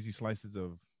 2 greasy slices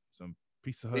of some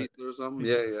Pizza Hut Pizza or something.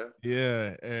 pizza. Yeah, yeah.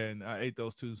 Yeah, and I ate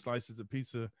those 2 slices of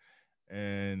pizza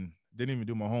and didn't even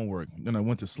do my homework. Then I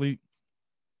went to sleep.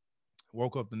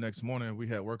 Woke up the next morning. We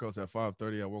had workouts at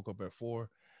 5:30. I woke up at 4.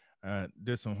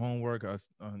 Did some homework. I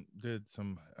did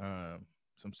some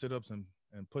sit ups and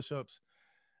push ups.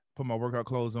 Put my workout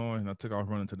clothes on, and I took off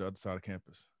running to the other side of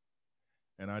campus.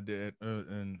 And I did,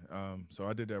 so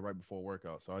I did that right before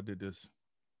workout. So I did this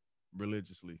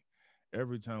religiously.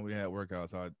 Every time we had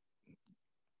workouts, I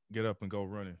get up and go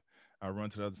running. I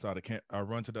run to the other side of I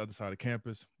run to the other side of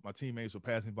campus. My teammates were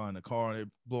passing by in the car. They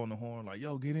blowing the horn like,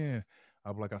 "Yo, get in!"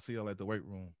 I'm like, "I see y'all at the weight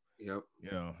room." Yep.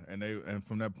 And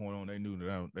from that point on, they knew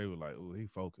that they were like, "Oh, he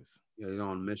focused." Yeah, you're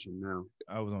on a mission now.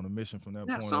 I was on a mission from that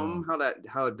Yeah, point something on.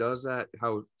 how it does that,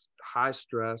 how high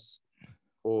stress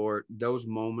or those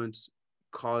moments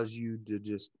cause you to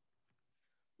just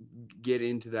get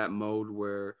into that mode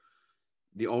where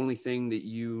the only thing that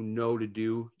you know to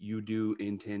do, you do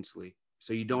intensely.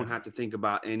 So you don't Yeah, have to think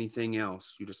about anything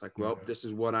else. You're just like, well, yeah, this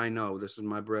is what I know. This is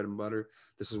my bread and butter.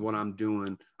 This is what I'm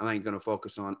doing. I ain't going to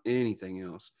focus on anything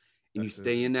else. And you that's it.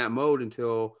 stay in that mode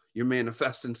until you're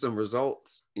manifesting some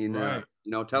results. Right.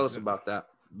 Tell us about that.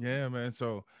 Yeah, man.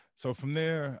 So from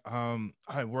there,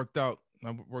 I worked out.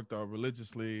 I worked out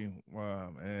religiously,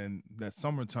 and that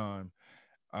summertime,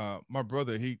 my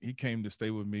brother he came to stay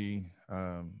with me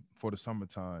for the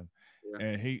summertime, Yeah.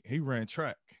 and he ran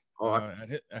track Oh,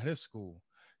 at his school.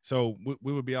 So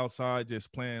we would be outside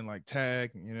just playing like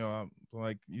tag.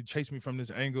 Like you chase me from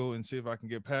this angle and see if I can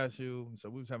get past you. So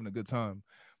we was having a good time,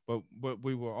 but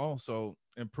we were also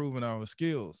improving our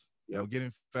skills. yep.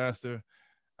 Getting faster.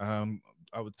 Um,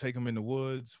 I would take him in the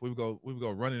woods. We would go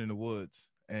running in the woods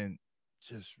and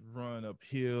just run up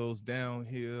hills,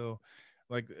 downhill.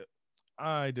 Like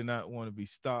I did not want to be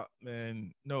stopped,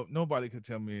 man. No, nobody could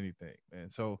tell me anything, man.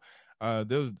 So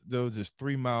there was this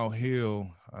 3 mile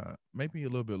hill, maybe a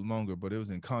little bit longer, but it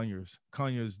was in Conyers,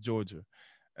 Georgia.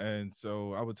 And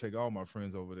so I would take all my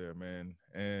friends over there, man.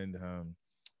 And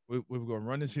we would go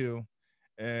run this hill.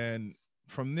 And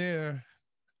from there,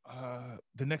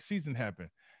 the next season happened.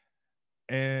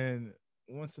 And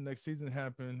once the next season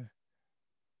happened,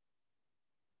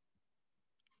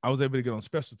 I was able to get on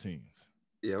special teams.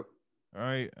 Yep. All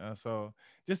right. So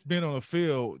just being on the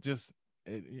field just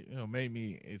made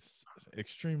me it's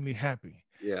extremely happy.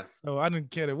 Yeah. So I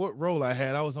didn't care what role I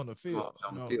had. I was on the Oh, field. it's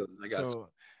on the field. I got you. So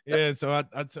yeah. So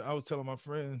I was telling my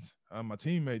friends, my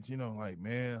teammates, like,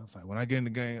 man, I was like, when I get in the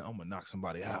game, I'm gonna knock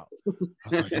somebody out. I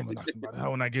was like, I'm gonna knock somebody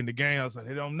out when I get in the game. I was like,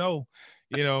 they don't know,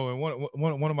 And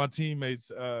one of my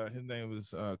teammates, his name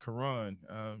was Karan.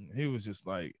 He was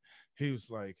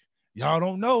like, y'all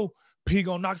don't know. P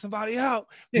gonna knock somebody out.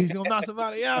 He's gonna knock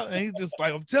somebody out, and he's just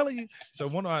like, I'm telling you. So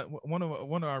one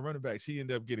of our running backs, he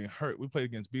ended up getting hurt. We played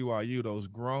against BYU, those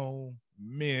grown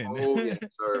men. Oh yes,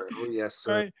 sir. Oh yes,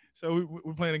 sir. Right. So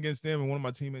we're playing against them, and one of my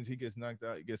teammates he gets knocked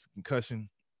out. He gets a concussion,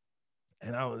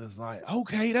 and I was just like,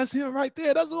 okay, that's him right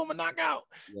there. That's who I'm gonna knock out.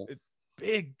 Yeah.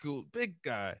 Big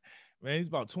guy, man. He's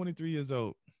about 23 years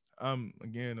old.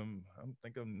 Again, I'm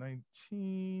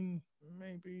 19,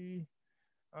 maybe.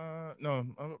 No,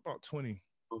 I'm about 20.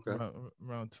 Okay.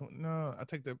 Around 20. No, I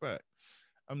take that back.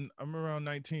 I'm around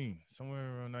 19,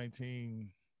 somewhere around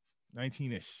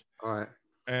 19-ish. All right.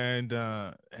 And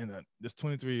this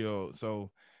 23-year-old.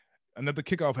 So another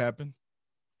kickoff happened.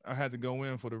 I had to go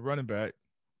in for the running back.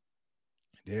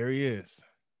 There he is.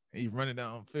 He's running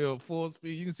down field full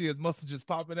speed. You can see his muscles just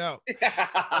popping out.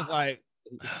 I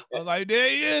was like, there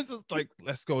he is. It's like,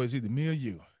 let's go. It's either me or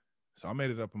you. So I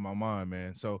made it up in my mind,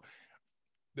 man. So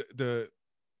the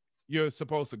you're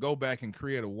supposed to go back and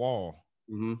create a wall,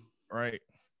 Mm-hmm. right?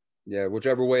 Yeah,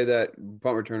 whichever way that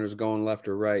punt returner is going, left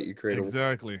or right, you create a wall.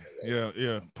 Exactly.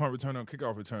 Yeah. Punt returner,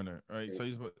 kickoff returner, right? So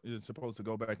you're supposed to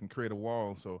go back and create a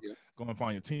wall. So Yep. go and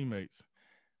find your teammates.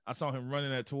 I saw him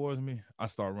running that towards me. I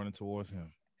started running towards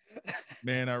him.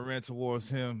 Man, I ran towards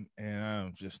him and I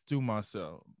just threw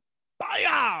myself.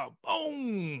 Baya!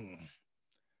 Boom!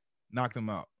 Knocked him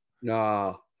out.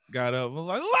 Nah. Got up, was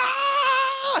like,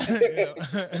 ah!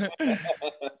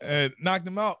 And knocked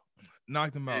him out.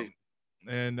 Knocked him out.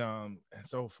 And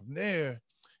so from there,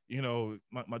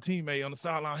 my teammate on the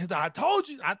sideline, he's like, I told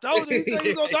you, he said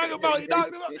he's gonna talk about, he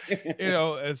knocked him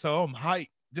out. And so I'm hyped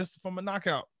just from a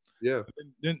knockout. Yeah.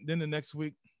 Then the next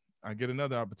week, I get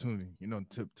another opportunity,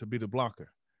 to be the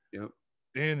blocker. Yep.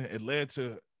 Then it led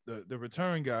to the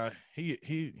return guy.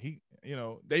 He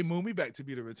they moved me back to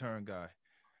be the return guy.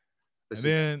 And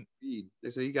then speed. They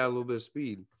say you got a little bit of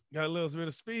speed. Got a little bit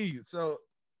of speed. So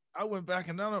I went back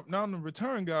and now I'm the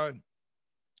return guy.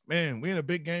 Man, we in a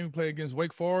big game. We play against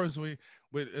Wake Forest.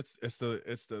 It's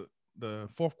the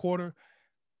fourth quarter.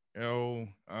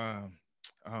 We're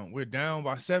down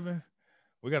by 7.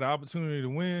 We got an opportunity to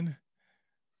win.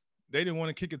 They didn't want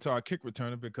to kick it to our kick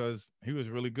returner because he was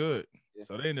really good. Yeah.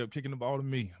 So they ended up kicking the ball to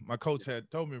me. My coach had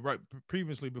told me right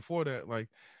previously before that, like,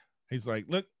 he's like,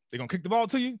 look, they're going to kick the ball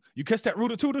to you. You catch that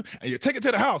rooter tooter and you take it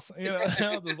to the house. I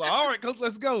was just like, all right, coach,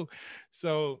 let's go.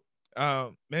 So,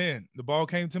 man, the ball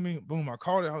came to me. Boom, I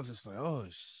caught it. I was just like, oh,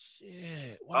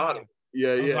 shit. Wow. Yeah,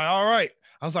 I was like, all right.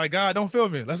 I was like, God, don't feel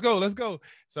me. Let's go.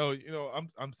 So,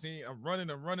 I'm running.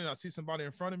 I see somebody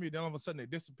in front of me. Then all of a sudden they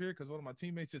disappear because one of my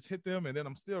teammates just hit them. And then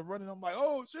I'm still running. I'm like,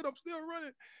 oh, shit, I'm still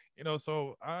running.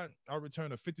 So I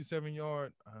returned a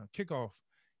 57-yard kickoff.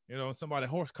 Somebody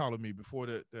horse collared me before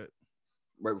that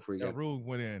right before that rule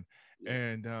went in. Yeah.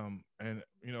 And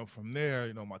from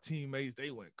there, my teammates,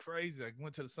 they went crazy. I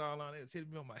went to the sideline, they was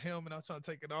hitting me on my helmet. I was trying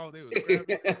to take it off. They was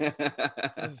grabbing.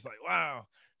 I was like, wow.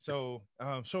 So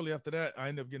shortly after that, I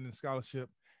ended up getting a scholarship.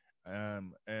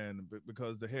 And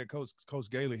because the head coach, Coach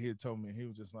Gailey, he had told me, he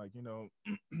was just like, he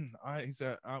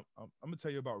said, I'm gonna tell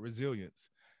you about resilience,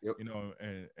 yep.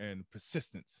 And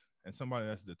persistence, and somebody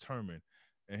that's determined.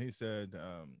 And he said,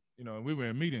 we were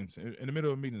in meetings, in the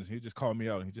middle of meetings. He just called me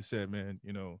out. And he just said, man,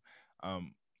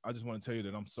 I just want to tell you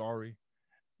that I'm sorry,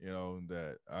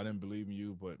 that I didn't believe in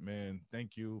you, but man,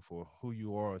 thank you for who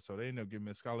you are. So they ended up giving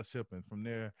me a scholarship. And from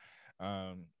there,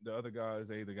 the other guys,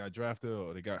 they either got drafted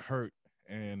or they got hurt,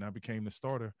 and I became the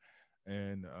starter.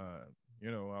 And,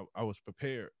 I was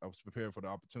prepared. I was prepared for the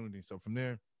opportunity. So from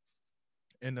there,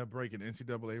 ended up breaking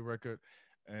NCAA record.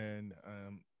 And,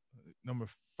 number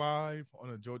 5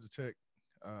 on the Georgia Tech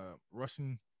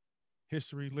rushing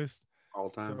history list. All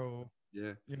time. So,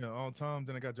 yeah. All time.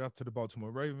 Then I got drafted to the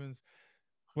Baltimore Ravens.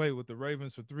 Played with the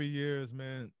Ravens for 3 years,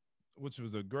 man, which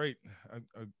was a great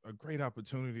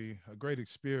opportunity, a great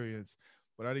experience.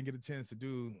 But I didn't get a chance to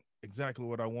do exactly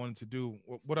what I wanted to do,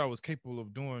 what I was capable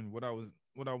of doing, what I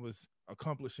was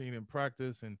accomplishing in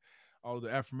practice, and all the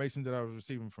affirmations that I was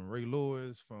receiving from Ray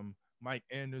Lewis, from Mike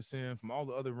Anderson, from all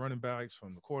the other running backs,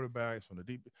 from the quarterbacks, from the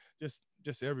deep, just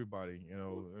everybody. It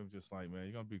was just like, man,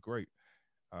 you're gonna be great,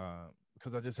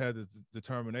 because I just had the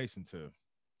determination to.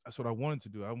 That's what I wanted to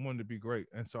do. I wanted to be great,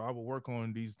 and so I would work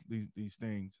on these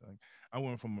things. Like, I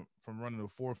went from running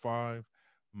a 4.5,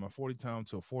 my 40 time,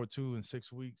 to a 4.2 in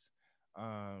 6 weeks.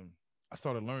 I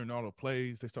started learning all the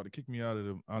plays. They started kicking me out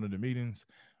of the meetings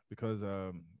because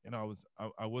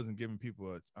I wasn't giving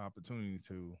people an opportunity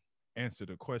to answer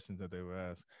the questions that they would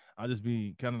ask. I just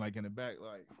be kind of like in the back,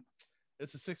 like,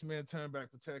 it's a 6-man turn back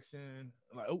protection.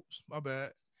 Like, oops, my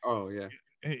bad. Oh yeah.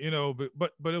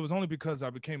 But it was only because I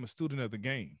became a student of the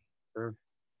game. Sure.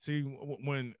 See,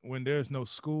 when there's no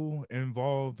school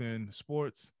involved in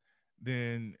sports,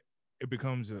 then it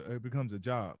becomes a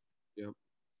job. Yep.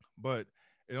 But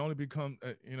it only becomes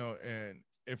and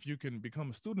if you can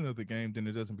become a student of the game, then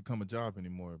it doesn't become a job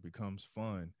anymore. It becomes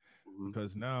fun. Mm-hmm.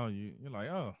 Because now you're like,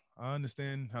 oh, I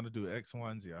understand how to do X, Y,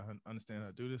 and Z. I understand how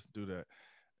to do this, do that.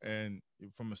 And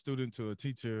from a student to a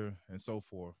teacher and so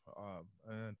forth.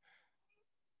 And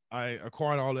I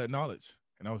acquired all that knowledge,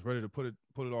 and I was ready to put it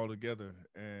all together.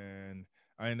 And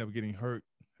I ended up getting hurt,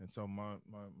 and so my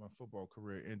football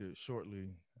career ended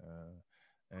shortly.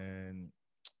 And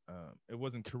it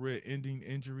wasn't career-ending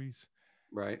injuries,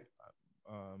 right?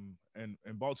 And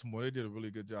in Baltimore, they did a really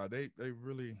good job. They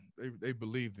really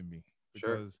believed in me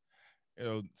because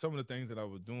some of the things that I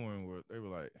was doing they were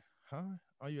like, "How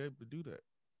are you able to do that?"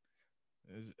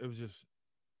 It was just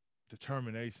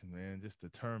determination, man. Just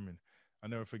determined. I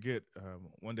never forget.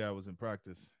 One day I was in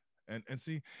practice, And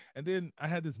see, and then I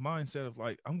had this mindset of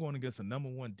like, I'm going against a number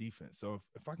one defense. So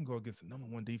if I can go against a number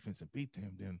one defense and beat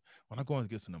them, then when I'm going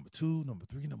against a number two, number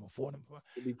three, number four, number five,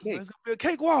 It'll be I was like, cake. it's gonna be a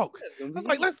cakewalk. It's gonna I was be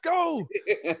like, let's go.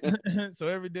 easy. So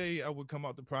every day I would come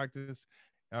out to practice.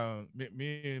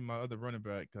 Me and my other running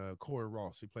back, Corey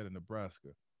Ross, he played in Nebraska.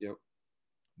 Yep.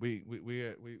 We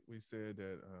said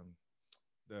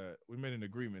that we made an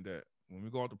agreement that when we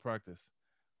go out to practice,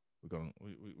 we're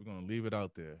gonna leave it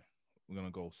out there. We're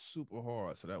gonna go super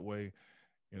hard, so that way,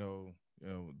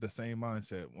 the same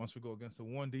mindset. Once we go against the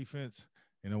one defense,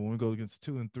 when we go against the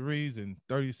two and threes and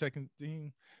 30-second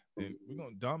team, then we're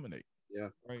gonna dominate. Yeah.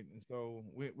 Right. And so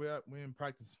we're in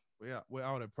practice. We're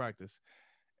out at practice,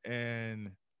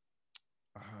 and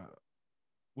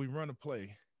we run a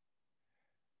play.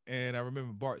 And I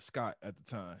remember Bart Scott at the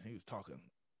time. He was talking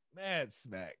mad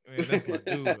smack. Man, that's my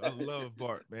dude. I love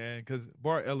Bart, man, because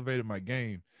Bart elevated my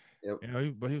game.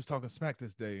 Yep. But he was talking smack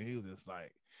this day, and he was just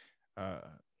like,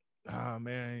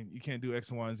 man, you can't do X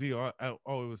and Y and Z. I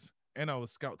was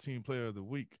scout team player of the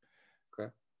week.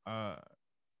 Okay.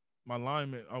 My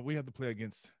lineman, we had to play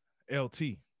against LT.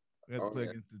 We had to play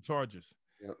against the Chargers.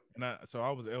 Yep. And I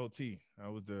was LT. I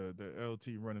was the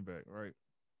LT running back, right?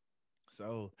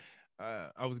 So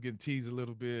I was getting teased a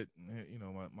little bit.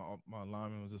 My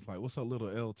lineman was just like, "What's up, little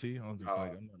LT?" I was just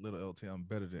like, "I'm not little LT. I'm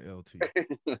better than LT."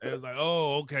 It was like,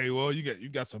 "Oh, okay. Well, you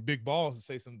got some big balls to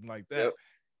say something like that."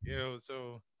 Yep.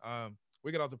 So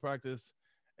we got out to practice,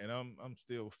 and I'm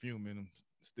still fuming. I'm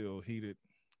still heated.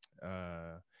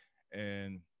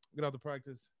 And we get out to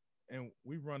practice, and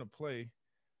we run a play.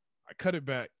 I cut it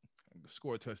back,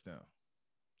 score a touchdown.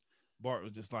 Bart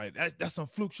was just like, that's some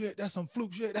fluke shit. That's some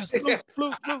fluke shit. That's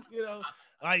fluke.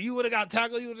 Like you would have got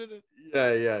tackled.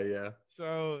 Yeah.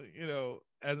 So,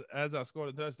 as I scored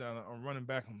a touchdown, I'm running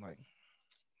back. I'm like,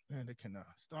 man, they cannot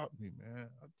stop me, man.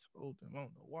 I told them, I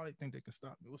don't know why they think they can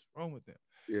stop me. What's wrong with them?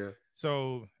 Yeah.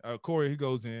 So Corey, he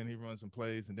goes in, he runs some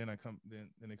plays, and then they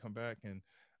come back, and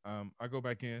I go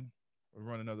back in, we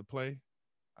run another play.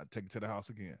 I take it to the house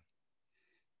again.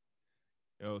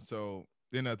 So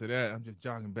then after that, I'm just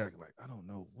jogging back, like, I don't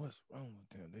know what's wrong with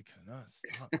them. They cannot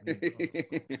stop me.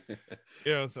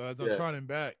 So as I'm trotting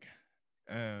back,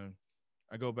 and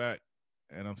I go back,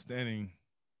 and I'm standing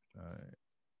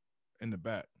in the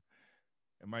back,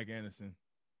 and Mike Anderson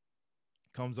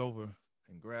comes over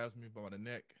and grabs me by the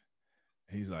neck.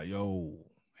 He's like, yo,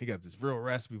 he got this real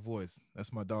raspy voice.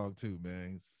 That's my dog too,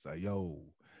 man. He's like, yo,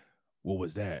 what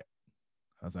was that?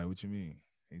 I was like, what you mean?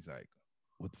 He's like,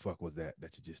 what the fuck was that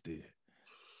you just did?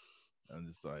 I'm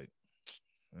just like,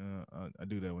 I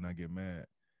do that when I get mad.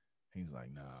 He's like,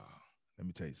 nah, let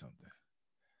me tell you something.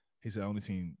 He said, I only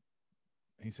seen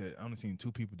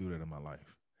two people do that in my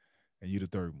life, and you the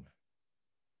third one.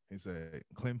 He said,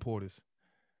 Clint Portis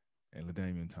and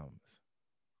LaDainian Thomas.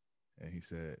 And he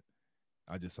said,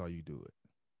 I just saw you do it.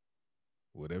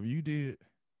 Whatever you did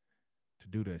to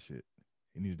do that shit,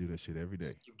 you need to do that shit every day.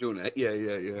 Just keep doing that.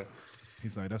 Yeah.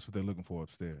 He's like, that's what they're looking for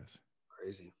upstairs.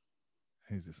 Crazy.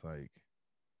 He's just like,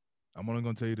 I'm only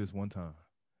going to tell you this one time.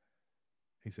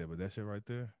 He said, but that shit right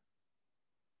there,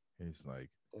 he's like,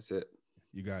 that's it.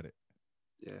 You got it.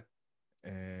 Yeah.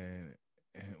 And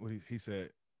what he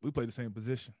said, we play the same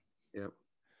position. Yep.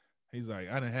 He's like,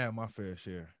 I didn't have my fair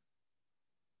share.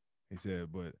 He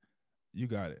said, but you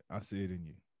got it. I see it in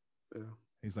you. Yeah.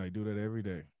 He's like, do that every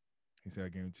day. He said, I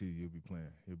guarantee you, you'll be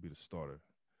playing. You'll be the starter.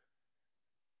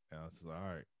 And I was like,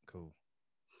 all right, cool.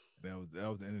 That was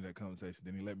the end of that conversation.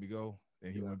 Then he let me go.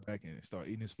 Then he went back and started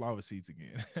eating his flower seeds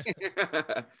again.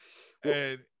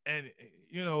 and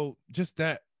just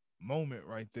that moment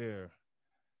right there,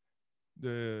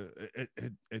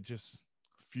 it just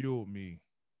fueled me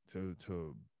to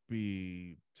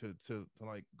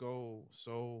like go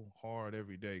so hard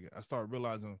every day. I started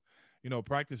realizing,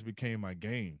 practice became my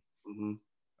game.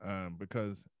 Mm-hmm.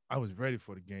 Because I was ready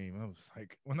for the game. I was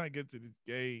like, when I get to this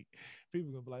game,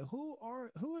 people gonna be like,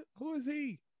 who is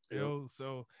he?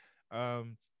 So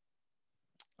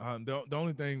the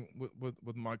only thing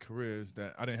with my career is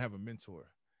that I didn't have a mentor.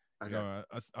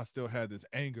 I still had this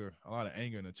anger, a lot of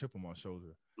anger and a chip on my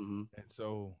shoulder. Mm-hmm. And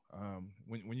so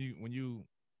when you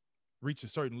reach a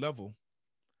certain level,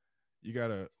 you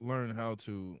gotta learn how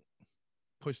to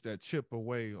push that chip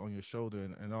away on your shoulder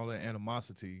and all that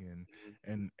animosity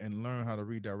and learn how to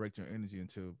redirect your energy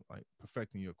into like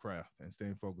perfecting your craft and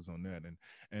staying focused on that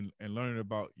and learning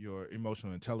about your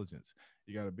emotional intelligence.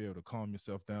 You got to be able to calm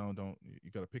yourself down.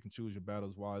 You got to pick and choose your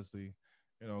battles wisely,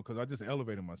 because I just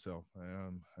elevated myself.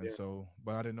 So,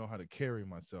 but I didn't know how to carry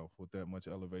myself with that much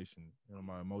elevation.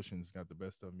 My emotions got the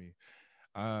best of me.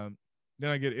 Then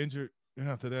I get injured and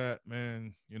after that,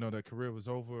 man, that career was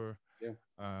over. Yeah.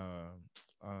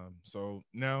 So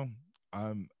now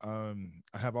I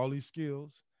have all these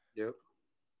skills. Yep.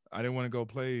 I didn't want to go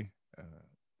play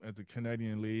at the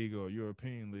Canadian League or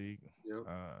European League. Yep.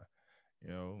 Uh, you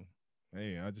know,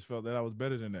 hey, I just felt that I was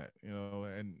better than that.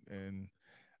 And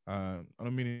I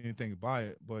don't mean anything by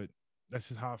it, but that's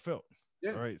just how I felt.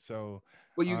 Yeah. All right, so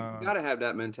Well, you got to have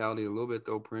that mentality a little bit,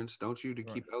 though, Prince, don't you, to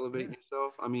right, keep elevating yeah,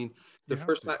 yourself? I mean, the you have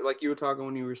first to. time, like you were talking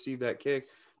when you received that kick,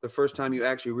 the first time you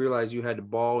actually realized you had the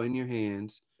ball in your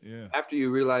hands, Yeah, after you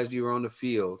realized you were on the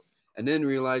field, and then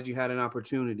realized you had an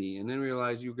opportunity, and then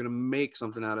realized you were going to make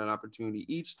something out of that opportunity.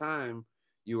 Each time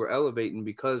you were elevating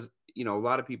because, a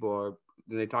lot of people are,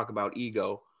 they talk about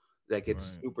ego, like it's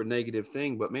a right. super negative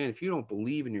thing. But man, if you don't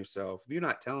believe in yourself, if you're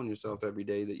not telling yourself every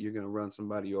day that you're going to run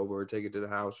somebody over or take it to the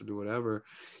house or do whatever,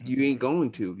 you ain't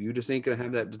going to. You just ain't going to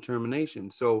have that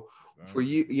determination. So for Right.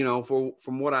 you,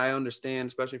 from what I understand,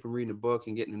 especially from reading a book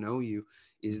and getting to know you,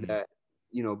 is Mm-hmm. that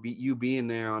you being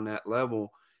there on that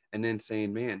level and then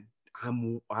saying, man,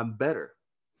 I'm better.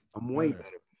 I'm way Better.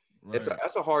 better. Right.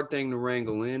 That's a hard thing to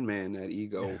wrangle in, man, that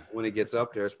ego when it gets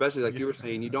up there, especially like Yeah. you were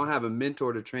saying, you don't have a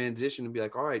mentor to transition and be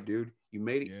like, all right, dude, you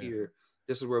made it Yeah. here.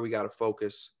 This is where we got to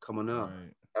focus coming up.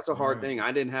 Right. That's a hard Right. thing.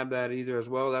 I didn't have that either as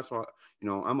well. That's why,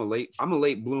 I'm a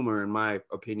late bloomer in my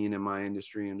opinion, in my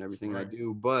industry and everything I Right.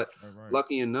 do. But Right. Right.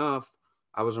 lucky enough,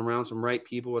 I was around some right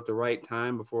people at the right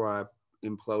time before I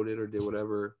imploded or did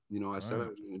whatever, I said I Right.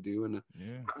 was going to do. And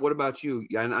Yeah. what about you?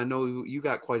 Yeah, I know you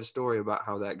got quite a story about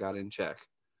how that got in check.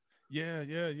 Yeah.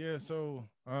 Yeah. Yeah. So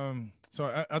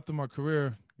after my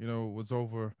career, was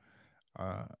over,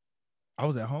 uh, I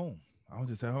was at home. I was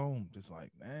just at home, just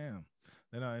like, damn.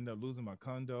 Then I ended up losing my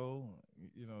condo.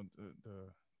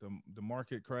 The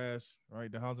market crashed,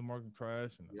 right? The housing market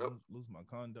crashed, and Yep. lose my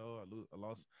condo.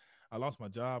 I lost my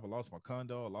job. I lost my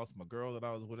condo. I lost my girl that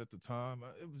I was with at the time.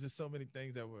 It was just so many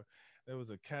things that were. There was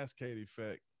a cascade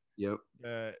effect Yep.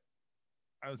 that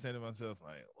I was saying to myself,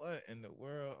 like, what in the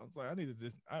world? I was like,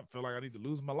 I feel like I need to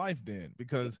lose my life then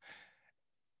because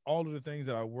all of the things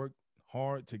that I worked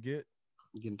hard to get,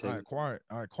 You can I take it. acquired.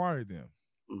 I acquired them.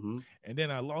 Mm-hmm. And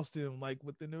then I lost them like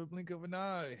within the blink of an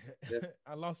eye. Yeah.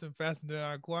 I lost them faster than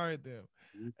I acquired them,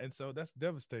 Mm-hmm. and so that's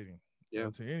devastating Yeah.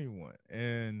 to anyone.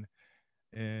 And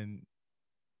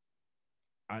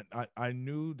I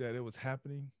knew that it was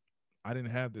happening. I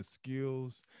didn't have the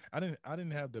skills. I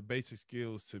didn't have the basic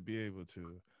skills to be able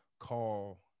to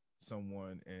call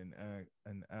someone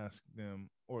and ask them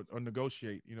or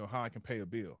negotiate. How I can pay a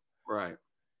bill Right.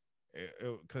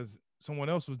 because someone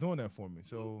else was doing that for me. Mhm.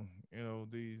 So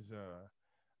these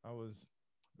I was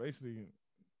basically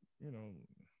you know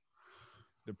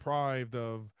deprived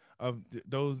of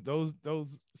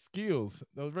those skills,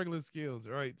 those regular skills,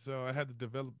 right? So I had to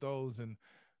develop those, and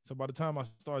so by the time I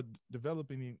started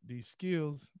developing these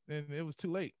skills, then it was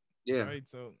too late, Yeah. right?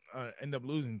 So I end up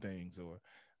losing things, or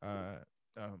uh,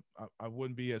 I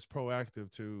wouldn't be as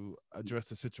proactive to address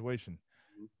the situation.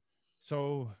 Mhm.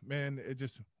 So man, it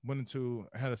just went into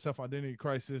I had a self identity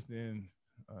crisis, then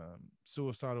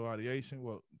suicidal ideation.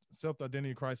 Well, self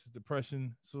identity crisis,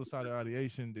 depression, suicidal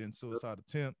ideation, then Yep. suicide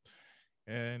attempt,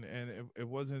 and it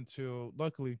wasn't until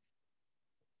luckily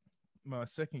my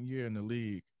second year in the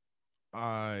league,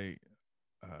 I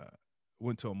uh,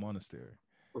 went to a monastery.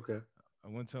 Okay. I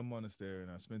went to a monastery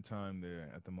and I spent time there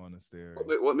at the What, monastery.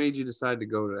 what made you decide to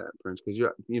go to that, Prince? Because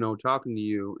you're talking to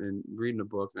you and reading a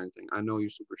book and everything. I know you're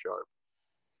super sharp.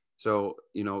 So,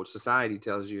 society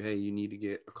tells you, hey, you need to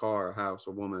get a car, a house,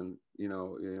 a woman,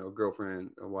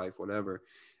 girlfriend, a wife, whatever.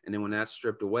 And then when that's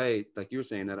stripped away, like you were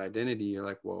saying, that identity, you're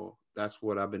like, well, that's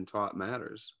what I've been taught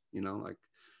matters, like,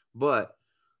 but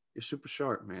you're super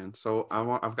sharp, man. So I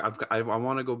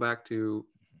want to go back to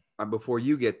before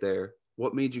you get there.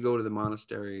 What made you go to the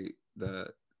monastery the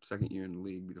second year in the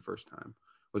league, the first time?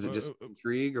 Was it just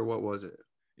intrigue or what was it?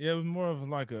 Yeah, it was more of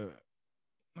like a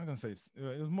I'm not gonna say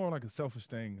it was more like a selfish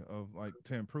thing of like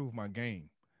to improve my game,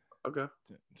 Okay.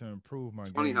 to improve my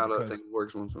It's funny game how that because thing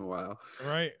works once in a while.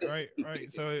 right.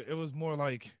 So it was more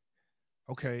like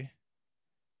okay,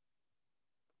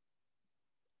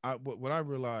 what I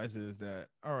realized is that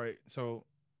all right, so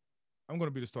I'm going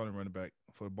to be the starting running back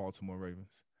for the Baltimore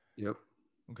Ravens. Yep.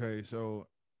 Okay, so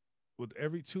with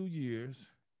every 2 years,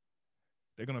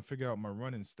 they're going to figure out my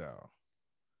running style.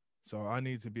 So I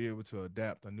need to be able to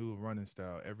adapt a new running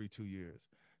style every 2 years,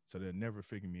 so they'll never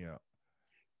figure me out.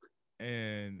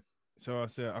 And so I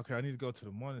said, okay, I need to go to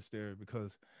the monastery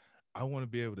because I want to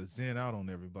be able to zen out on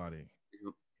everybody.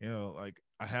 Yep. Like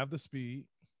I have the speed,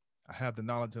 I have the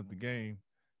knowledge of the game.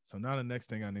 So now the next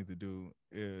thing I need to do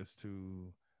is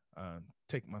to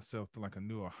take myself to like a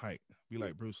newer height, be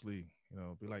like Bruce Lee,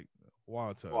 be like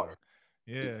water. Water.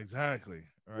 Yeah, exactly.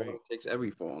 Water Right. takes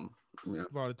every form. Yeah.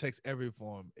 Water takes every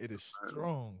form. It is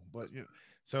strong, but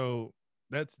so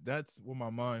that's where my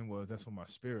mind was. That's where my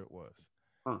spirit was,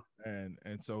 Huh. and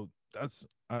so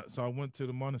so I went to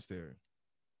the monastery,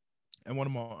 and one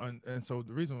of my and so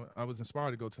the reason I was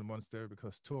inspired to go to the monastery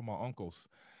because two of my uncles,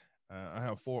 I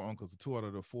have four uncles. Two out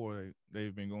of the four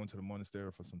they've been going to the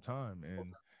monastery for some time,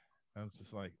 and I was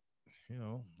just like,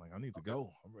 like I need to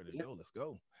go. I'm ready to Yeah. go. Let's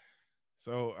go.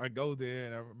 So I go there,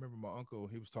 and I remember my uncle.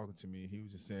 He was talking to me. He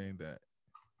was just saying that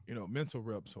mental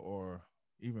reps are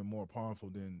even more powerful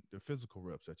than the physical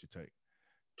reps that you take.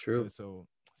 He True. said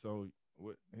so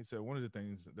what he said, one of the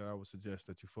things that I would suggest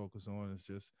that you focus on is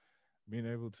just being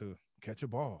able to catch a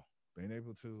ball, being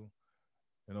able to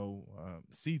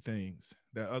see things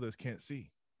that others can't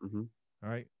see. Mm-hmm. All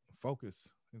right, focus.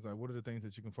 He's like, what are the things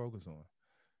that you can focus on?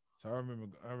 So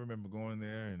I remember going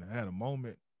there, and I had a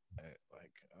moment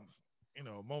like I was, a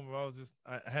moment where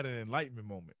I had an enlightenment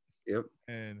moment, Yep.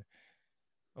 and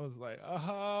I was like,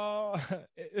 oh,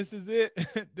 this is it.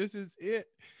 This is it.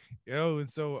 And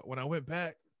so when I went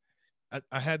back,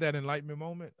 I had that enlightenment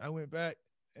moment. I went back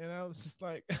and I was just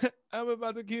like, I'm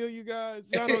about to kill you guys.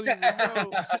 Y'all don't even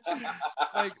know.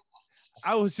 Like,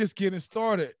 I was just getting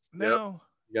started. Yep. Now,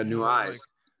 You got new eyes. like,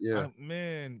 Yeah.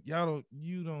 man,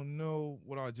 you don't know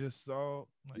what I just saw.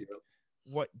 Like, Yep.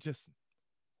 what just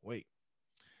wait.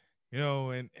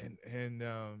 And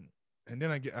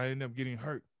then I ended up getting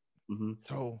hurt. Mm-hmm.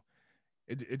 So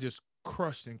it just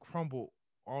crushed and crumbled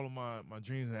all of my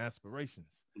dreams and aspirations.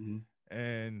 Mm-hmm.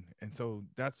 And so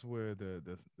that's where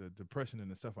the depression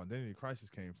and the self-identity crisis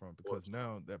came from, because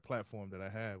now that platform that I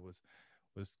had was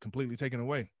completely taken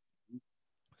away.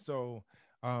 So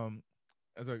um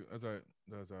as I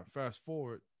fast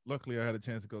forward, luckily I had a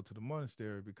chance to go to the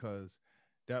monastery because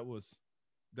that was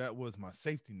that was my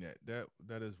safety net.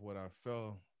 That is what I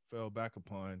fell back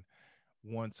upon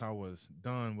once I was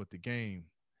done with the game,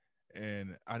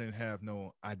 and I didn't have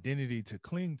no identity to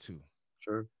cling to.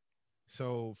 Sure.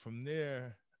 So from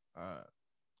there, uh,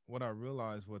 what I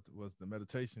realized was the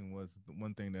meditation was the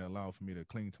one thing that allowed for me to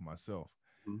cling to myself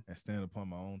Mm-hmm. and stand upon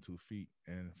my own 2 feet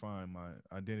and find my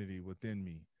identity within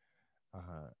me,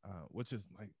 which is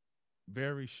like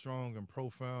very strong and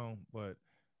profound, but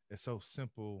it's so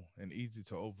simple and easy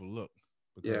to overlook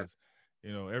Yeah.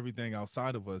 because everything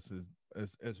outside of us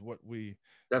is what we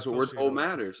That's what we're associate told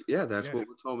ourselves. matters. Yeah, that's Yeah, what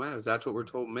we're told matters. That's what we're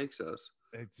told makes us.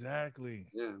 exactly.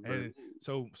 Yeah, but And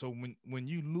so when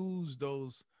you lose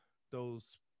those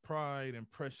pride and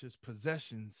precious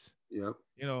possessions, yep,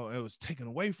 it was taken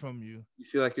away from you. you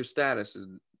feel like your status is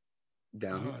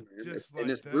down here, man. Just And like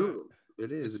it's that. brutal.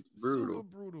 It is. It's It's super brutal.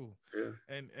 brutal. Yeah.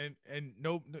 And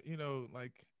no,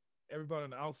 like everybody on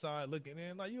the outside looking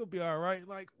in, like you'll be all right.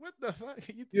 Like what the fuck?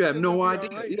 You You think have you're gonna no be all idea.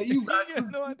 right? Yeah, you got You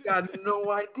have no you idea. got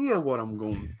no idea what I'm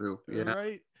going through. Yeah.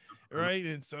 Right, right.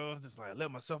 And so I was just like, I let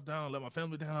myself down, let my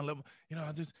family down, I let my,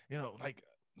 I just, like,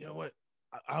 what?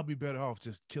 I'll be better off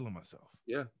just killing myself.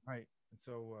 Yeah. Right. And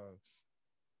so,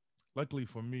 luckily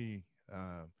for me,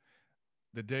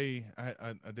 the day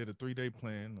I did a 3-day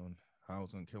plan on how I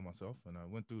was going to kill myself, and I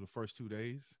went through the first 2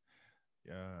 days,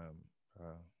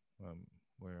 um,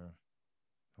 where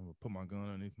I'm gonna put my gun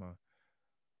underneath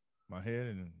my head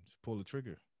and just pull the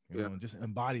trigger, Yeah. and just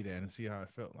embody that and see how it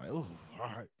felt. Like, oh, all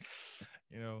right,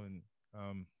 and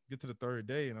get to the third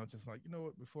day, and I was just like, you know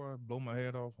what? Before I blow my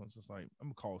head off, I was just like,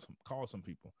 I'm gonna call some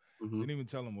people. Mm-hmm. Didn't even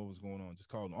tell them what was going on. Just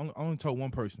called. I only told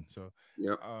one person. So,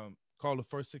 Yep. called the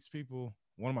first 6 people,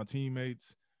 one of my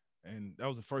teammates, and that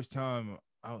was the first time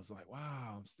I was like,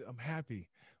 wow, I'm happy.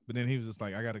 But then he was just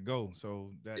like, I gotta go.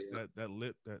 So Yeah.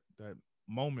 that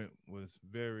moment was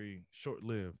very short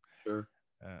lived. Sure.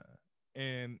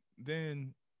 And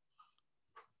then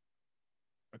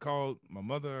I called my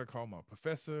mother. I called my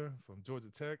professor from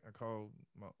Georgia Tech. I called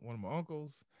one of my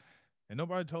uncles, and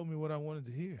nobody told me what I wanted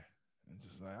to hear. And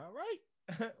just like, all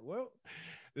right, well,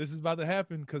 this is about to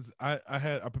happen because I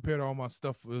prepared all my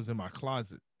stuff. It was in my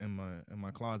closet in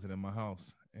my closet in my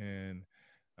house, and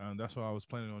that's what I was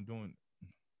planning on doing,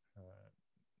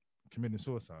 committing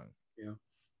suicide. Yeah.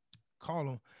 Call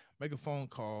them, make a phone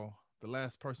call. The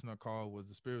last person I called was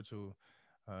the spiritual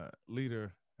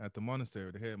leader at the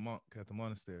monastery, the head monk at the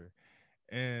monastery,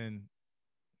 and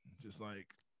just like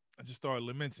I just started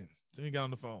lamenting. So he got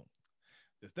on the phone,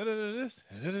 just this,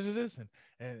 this,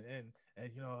 and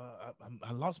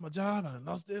I lost my job, and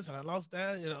I lost this, and I lost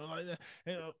that, like that.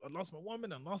 I lost my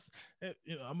woman, I lost,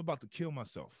 I'm about to kill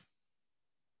myself.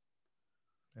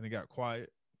 And it got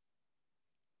quiet,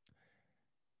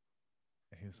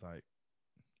 and he was like,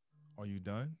 "Are you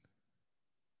done?"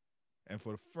 And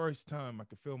for the first time, I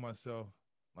could feel myself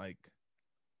like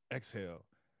exhale.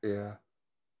 Yeah.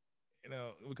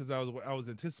 Because I was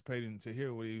anticipating to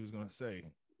hear what he was gonna say.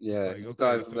 It's Yeah. like, You thought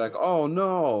okay, it was so like, oh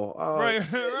no. Oh right,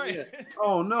 shit, right. yeah.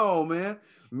 Oh no, man.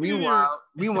 You didn't hear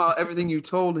Meanwhile, everything you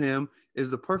told him is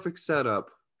the perfect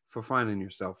setup for finding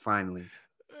yourself finally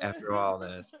after all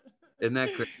this. Isn't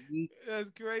that crazy? That's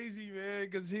crazy, man.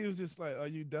 Because he was just like, "Are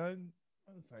you done?"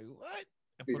 I was like, "What?"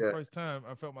 And for the Yeah. first time,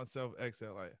 I felt myself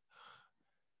exhale. Like,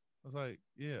 I was like,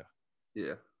 "Yeah."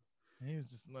 Yeah. And he was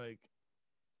just like,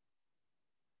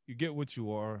 "You get what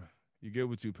you are. You get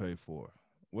what you pay for.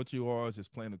 What you are is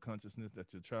just plane of consciousness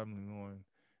that you're traveling on,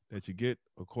 that you get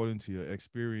according to your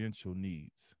experiential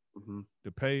needs. Hmm.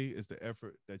 The pay is the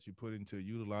effort that you put into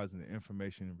utilizing the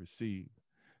information received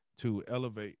to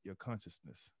elevate your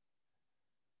consciousness."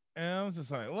 And I was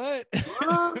just like, "What?"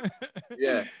 Huh?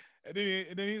 Yeah. And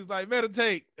then he was like,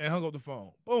 "Meditate," and hung up the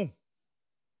phone. Boom.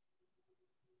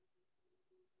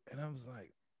 And I was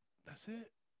like, "That's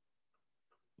it?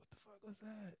 What the fuck was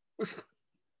that?"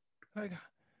 Like,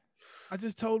 I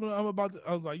just told him I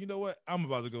was like, "You know what? I'm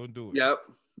about to go and do it." Yep.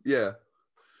 Yeah.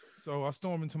 So I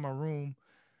storm into my room,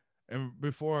 and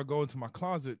before I go into my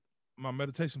closet, my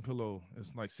meditation pillow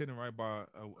is like sitting right by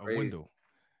a Crazy. window.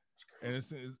 And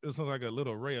it's like a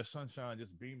little ray of sunshine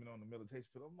just beaming on the meditation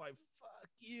pillow. I'm like, "Fuck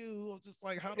you." I'm just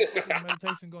like, how the fuck is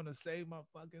meditation going to save my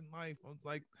fucking life? I'm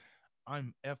like,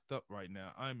 I'm effed up right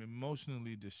now. I'm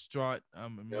emotionally distraught.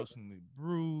 I'm Yep. emotionally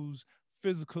bruised,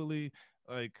 physically.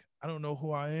 Like, I don't know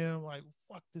who I am. Like,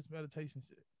 fuck this meditation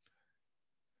shit.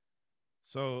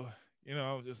 So,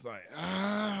 I was just like,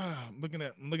 I'm looking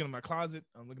at my closet.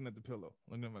 I'm looking at the pillow.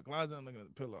 Looking at my closet. I'm looking at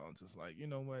the pillow. I'm just like, you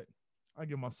know what? I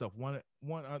give myself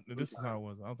this is how I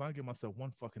was. I give myself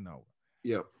one fucking hour.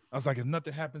 Yep. I was like, if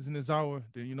nothing happens in this hour,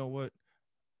 then you know what?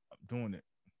 I'm doing it.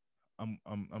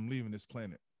 I'm leaving this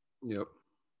planet. Yep.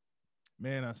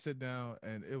 Man, I sit down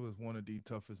and it was one of the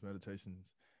toughest meditations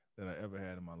that I ever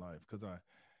had in my life because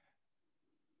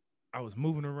I was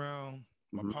moving around.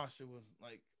 My Hmm. posture was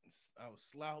like I was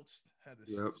slouched, had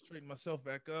to Yep. straighten myself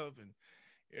back up. And,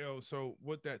 so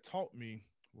what that taught me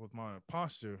with my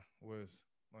posture was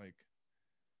like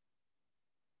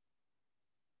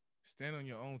stand on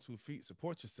your own 2 feet,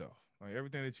 support yourself. Like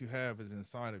everything that you have is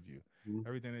inside of you. Hmm.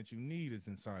 Everything that you need is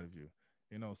inside of you.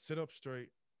 Sit up straight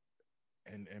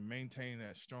and maintain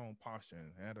that strong posture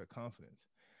and have that confidence.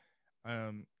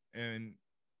 And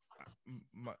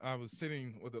I was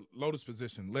sitting with a lotus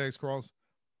position, legs crossed,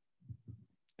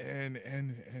 and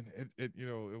it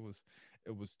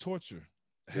was torture.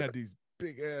 I Yeah. had these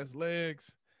big ass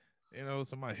legs,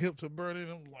 so my hips were burning.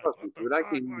 I'm like, Trust what me, the dude. fuck, like,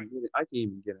 I can't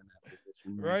even get in that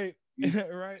position, man. right, You,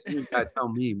 right, you gotta tell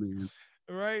me, man.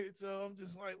 right. So I'm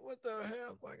just like, what the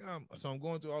hell? Like, so I'm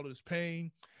going through all of this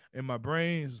pain. In my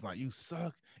brain, it's like, you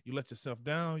suck. You let yourself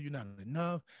down. You're not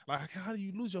enough. Like, how do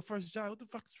you lose your first job? What the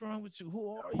fuck is wrong with you? Who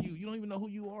are you? You don't even know who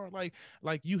you are. Like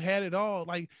you had it all.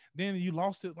 Like then you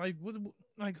lost it. Like what?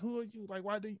 Like who are you? Like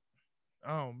why did?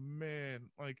 Oh man!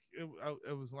 Like it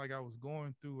was like I was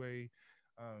going through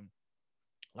um,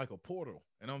 like a portal,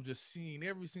 and I'm just seeing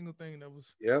every single thing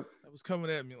Yep. that was coming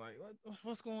at me. Like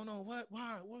what's going on? What?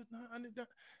 Why? What? I need that.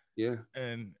 Yeah.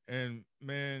 And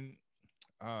man,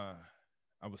 uh,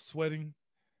 I was sweating.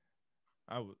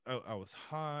 I was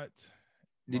hot.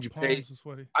 My Did you pay? palms were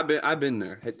sweaty. I've been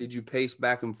there. Did you pace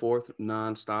back and forth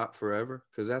nonstop forever?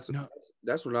 Because No.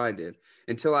 that's what I did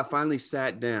until I finally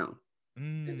sat down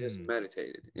and just Mm,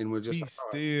 meditated and was just be like, all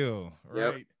right, still.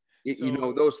 yep. Right. You So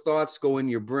know, those thoughts go in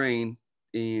your brain,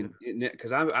 yeah, and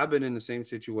because I've been in the same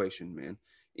situation, man.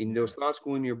 And yeah, those thoughts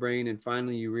go in your brain, and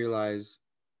finally you realize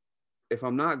if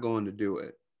I'm not going to do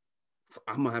it,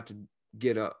 I'm gonna have to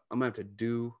get up. I'm gonna have to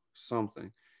do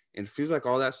something. And it feels like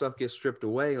all that stuff gets stripped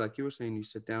away. Like you were saying, you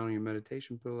sit down on your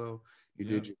meditation pillow, you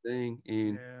yeah, did your thing,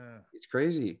 and yeah, it's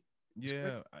crazy. It's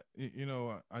crazy.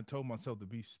 yeah. I told myself to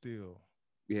be still,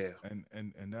 Yeah. and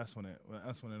that's when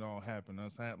it all happened. I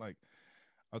had like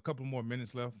a couple more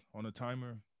minutes left on the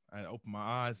timer. I opened my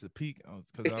eyes to peek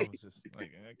because I was just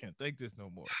like, I can't take this no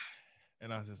more.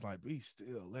 And I was just like, be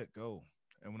still, let go.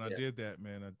 And when I Yeah. did that,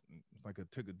 man, I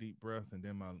took a deep breath, and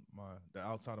then the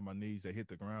outside of my knees they hit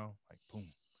the ground like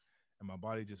boom, and my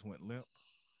body just went limp,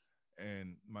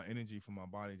 and my energy from my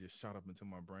body just shot up into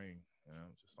my brain, and I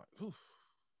was just like, whew.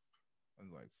 I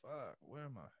was like, fuck, where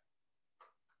am I?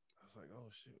 I was like, oh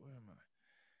shit, where am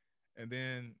I? And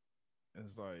then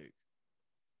it's like,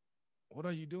 what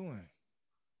are you doing?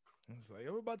 And it's like,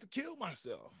 I'm about to kill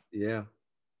myself, Yeah.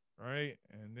 right?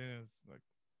 And then it's like,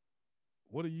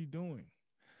 what are you doing?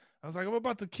 I was like, I'm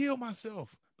about to kill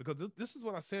myself. because this is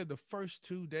what I said the first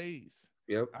 2 days.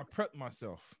 Yep. I prepped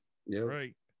myself, Yep.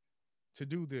 right, to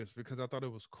do this because I thought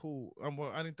it was cool.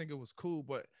 Well, I didn't think it was cool,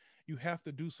 but you have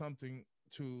to do something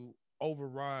to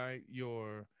override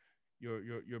your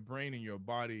brain and your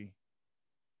body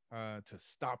to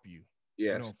stop you,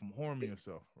 Yes. from harming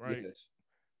yourself, right? Yes.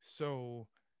 So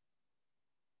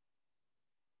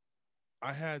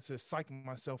I had to psych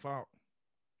myself out.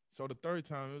 So the third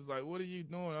time, it was like, "What are you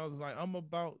doing?" I was like, "I'm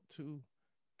about to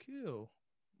kill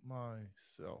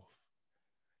myself."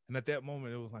 And at that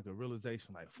moment, it was like a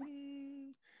realization, like,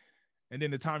 "Phing." And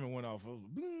then the timer went off. It was,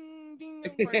 "Bing, ding."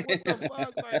 I'm like, "What the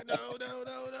fuck?" Like, no, no,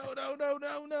 no, no, no, no,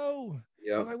 no, no. I was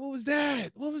Yep. like, "What was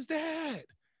that? What was that?"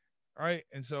 All right.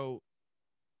 And so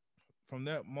from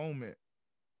that moment,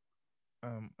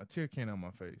 a tear came on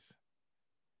my face,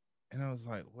 and I was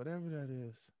like, "Whatever that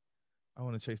is, I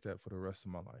want to chase that for the rest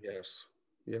of my life." Yes.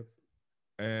 Yep.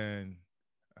 And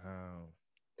um,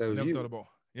 That I was never thought you. about,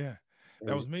 yeah, That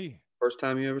that was was me. first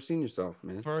time you ever seen yourself,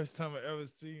 man. First time I ever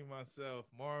seen myself,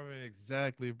 Marvin.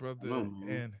 Exactly, Come on, brother. man.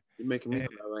 And You're making me and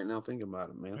cry right now thinking about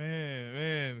it, man.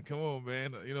 man, come on,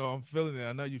 man. I'm feeling it.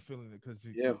 I know you're feeling it because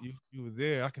you, Yeah. you you you were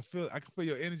there. I can feel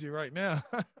your energy right now.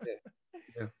 Yeah.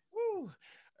 Yeah. Woo.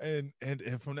 And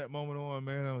from that moment on,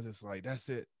 man, I was just like, that's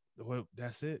it. Well,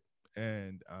 that's it.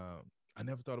 And I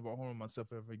never thought about harming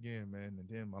myself ever again, man. And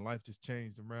then my life just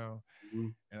changed around, Mm-hmm.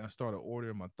 and I started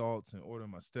ordering my thoughts and ordering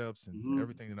my steps and Mm-hmm.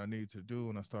 everything that I needed to do.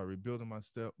 And I started rebuilding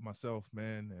myself,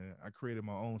 man. And I created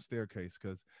my own staircase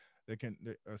because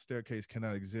a staircase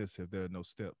cannot exist if there are no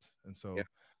steps. And Yeah.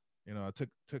 so, I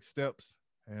took steps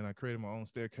and I created my own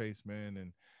staircase, man.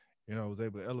 And I was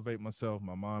able to elevate myself,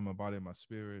 my mind, my body, and my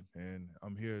spirit. And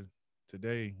I'm here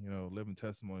today, living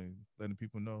testimony, letting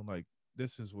people know like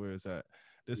this is where it's at.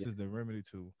 This Yeah. is the remedy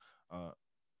to uh,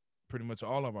 pretty much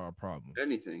all of our problems.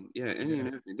 Anything. Yeah. Any Yeah. and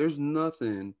everything. There's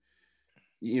nothing,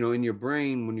 in your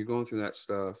brain when you're going through that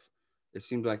stuff, it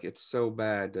seems like it's so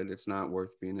bad that it's not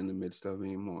worth being in the midst of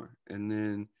anymore. And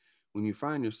then when you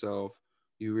find yourself,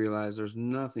 you realize there's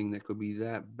nothing that could be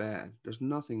that bad. There's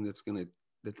nothing that's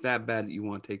that bad that you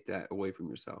want to take that away from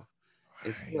yourself.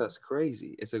 It's Right. just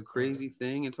crazy. It's a Right. crazy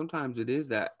thing. And sometimes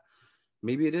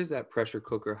maybe it is that pressure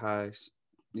cooker high,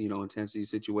 intensity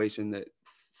situation that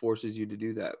forces you to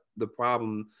do that. The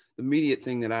immediate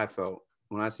thing that I felt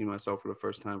when I see myself for the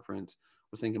first time, Prince,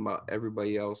 was thinking about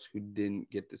everybody else who didn't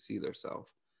get to see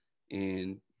themselves,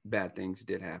 and bad things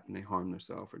did happen. They harmed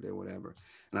themselves or did whatever.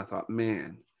 And I thought,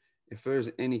 man, if there's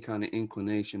any kind of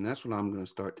inclination, that's what I'm going to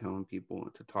start telling people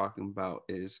to talking about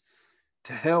is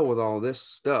to hell with all this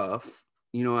stuff.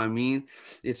 You know what I mean?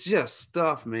 It's just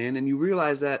stuff, man. And you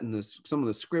realize that in some of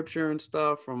the scripture and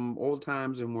stuff from old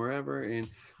times and wherever, and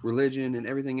religion and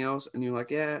everything else. And you're like,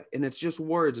 yeah. And it's just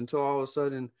words until all of a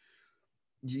sudden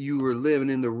you were living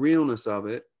in the realness of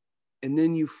it. And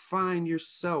then you find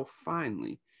yourself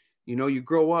finally. You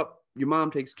grow up, your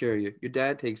mom takes care of you, your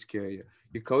dad takes care of you,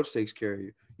 your coach takes care of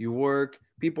you, you work,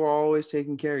 people are always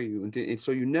taking care of you. And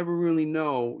so you never really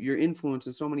know your influence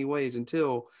in so many ways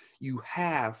until you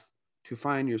have to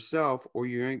find yourself, or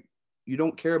you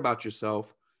don't care about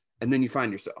yourself, and then you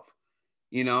find yourself.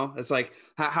 It's like,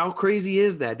 how crazy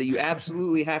is that you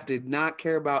absolutely have to not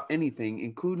care about anything,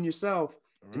 including yourself,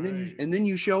 and then you Right. and then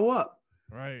you show up,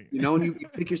 Right. and you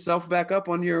pick yourself back up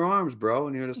onto your arms, bro,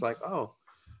 and you're just like, oh,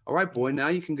 all right, boy, now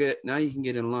you can get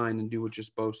in line and do what you're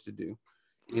supposed to do.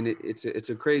 And it's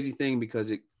a crazy thing because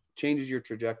it changes your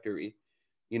trajectory.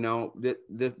 The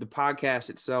podcast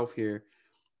itself here,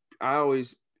 I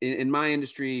always in my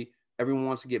industry, everyone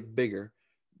wants to get bigger,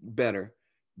 better,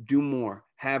 do more,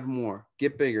 have more,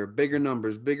 get bigger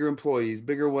numbers, bigger employees,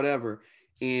 bigger whatever.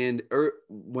 And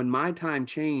when my time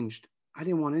changed, I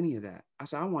didn't want any of that. I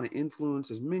said, I want to influence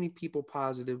as many people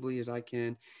positively as I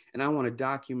can. And I want to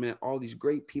document all these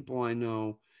great people I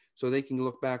know so they can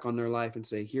look back on their life and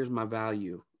say, here's my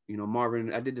value.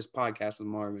 Marvin, I did this podcast with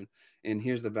Marvin, and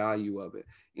here's the value of it.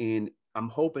 And I'm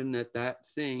hoping that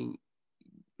thing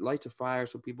lights a fire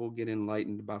so people get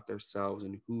enlightened about themselves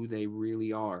and who they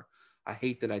really are. I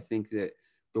hate that I think that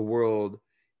the world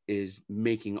is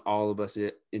making all of us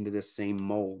into this same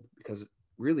mold, because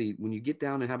really, when you get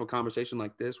down and have a conversation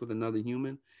like this with another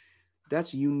human,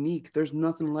 that's unique. There's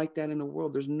nothing like that in the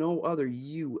world. There's no other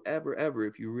you ever,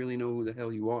 if you really know who the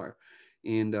hell you are.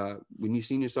 And when you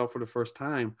seen yourself for the first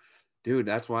time, dude,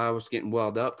 that's why I was getting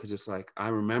welled up, because it's like, I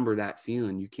remember that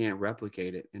feeling. You can't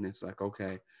replicate it. And it's like,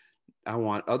 okay, I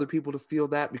want other people to feel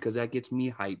that, because that gets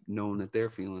me hyped knowing that they're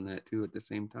feeling that too at the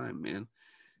same time, man.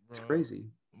 It's Bro, crazy.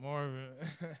 Marvin.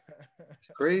 It's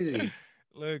crazy.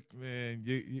 Look, man,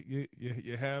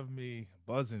 you have me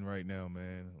buzzing right now,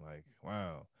 man. Like,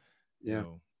 wow. You Yeah.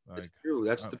 know, Like, It's true.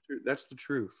 That's I, the truth. That's the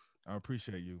truth. I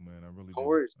appreciate you, man. I really Of do.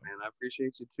 course, man. I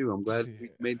appreciate you too. I'm glad we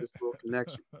Shit. made this little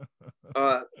connection.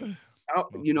 Uh, Most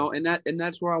definitely. and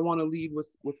that's where I want to lead with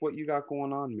what you got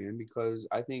going on, man. Because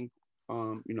I think,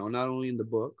 not only in the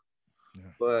book, Yeah.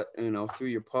 but through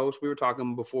your post, we were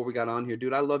talking before we got on here,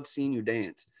 dude. I loved seeing you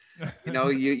dance.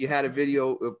 You had a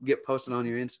video get posted on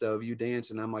your Insta of you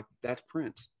dancing. I'm like, that's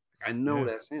Prince. I know Yeah.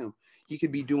 that's him. He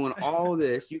could be doing all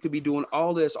this. You could be doing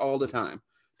all this all the time.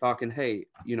 Talking, hey,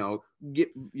 get,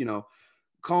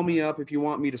 call me up if you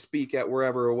want me to speak at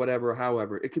wherever or whatever,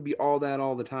 however. It could be all that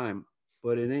all the time,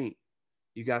 but it ain't.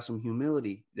 You got some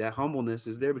humility. That humbleness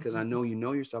is there because I know you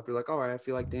know yourself. You're like, all right, I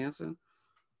feel like dancing.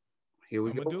 Here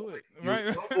we I'm gonna go. do it, Here right?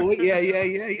 we go. Yeah, yeah,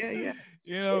 yeah, yeah, yeah.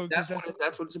 You know, because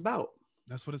That's what it's about.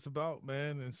 that's what it's about,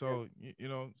 man. And Yeah,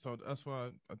 so so that's why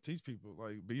I teach people,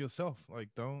 like, be yourself. Like,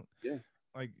 don't, yeah,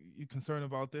 like, you concerned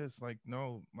about this, like,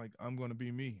 no, like, I'm gonna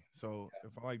be me. So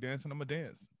if I like dancing, I'm gonna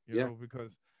dance, yeah.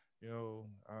 because you know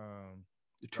um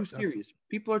They're too that's serious.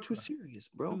 People are too serious,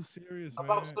 bro. too serious,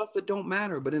 About man. stuff that don't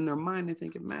matter, but in their mind they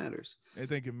think it matters. They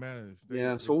think it matters.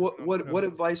 Yeah. They So what because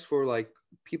advice for like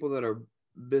people that are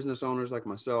business owners like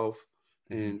myself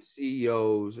mhm. and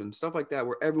CEOs and stuff like that,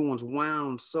 where everyone's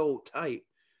wound so tight?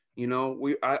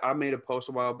 I made a post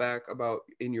a while back about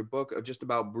in your book just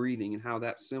about breathing and how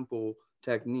that simple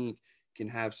technique can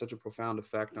have such a profound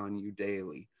effect on you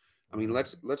daily. I mean,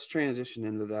 Right. let's transition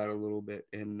into that a little bit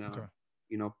and Okay.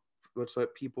 you know let's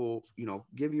let people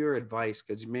give your advice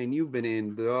because man, you've been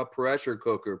in the pressure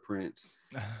cooker, Prince.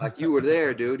 Like you were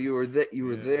there, dude. You were Yeah.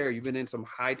 there. You've been in some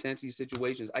high intensity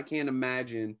situations. I can't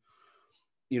imagine,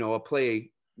 a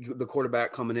play, the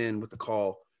quarterback coming in with the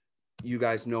call. You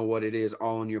guys know what it is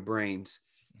all in your brains.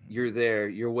 Mhm. You're there.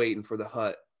 You're waiting for the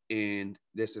hut, and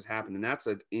this is happening. That's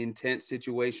an intense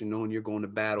situation, knowing you're going to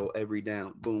battle every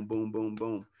down. Boom, boom, boom,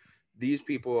 boom. These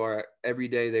people are every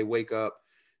day. They wake up.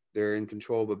 They're in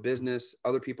control of a business.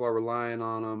 Other people are relying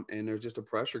on them, and there's just a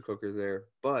pressure cooker there.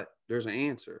 But there's an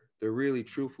answer. There really,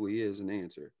 truthfully is an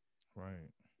answer. Right.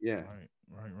 Yeah,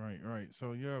 Right.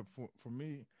 So yeah, for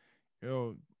me, you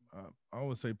know, I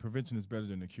always say prevention is better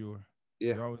than the cure.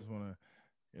 yeah, You always want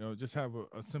to, just have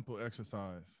a simple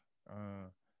exercise.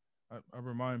 I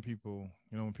remind people,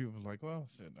 when people are like, well,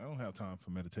 shit, I don't have time for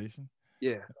meditation.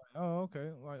 yeah. Oh,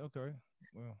 okay. Like, okay.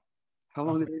 Well, How I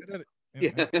long was did like, it? say that.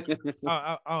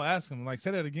 Yeah, I'll ask them, like,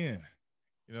 say that again.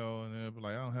 And they'll be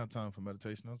like, I don't have time for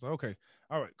meditation. I was like, okay,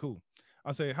 all right, cool.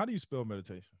 I say, how do you spell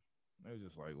meditation? They're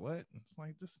just like, what? It's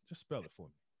like, just spell it for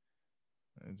me.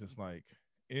 And just like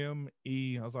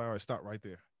M-E. I was like, all right, stop right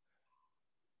there.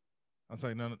 I was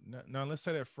like, now let's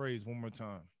say that phrase one more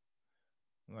time.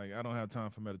 Like, I don't have time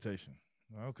for meditation.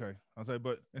 Okay. I was like,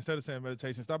 but instead of saying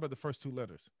meditation, stop at the first two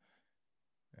letters.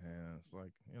 And it's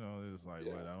like, it's like,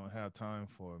 yeah, what? I don't have time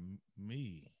for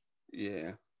me.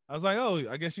 yeah, I was like, oh,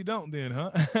 I guess you don't then,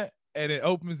 huh? And it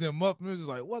opens them up, and it's just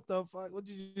like, what the fuck? What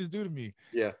did you just do to me?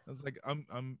 yeah. I was like, I'm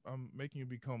making you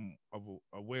become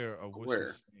aware of what you're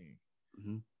Aware. saying.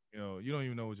 Hmm. You don't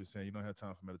even know what you're saying. You don't have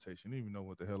time for meditation. You don't even know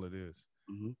what the hell it is,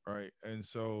 Hmm. right? And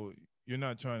so you're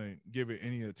not trying to give it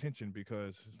any attention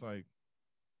because it's like,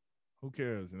 who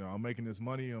cares? I'm making this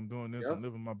money. I'm doing this. I'm Yep,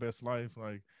 living my best life.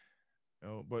 Like,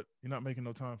 but you're not making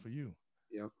no time for you.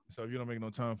 yep. So if you don't make no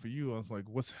time for you, I was like,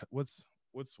 what's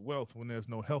wealth when there's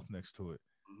no health next to it?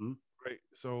 Hmm. Right.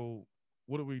 So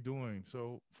what are we doing?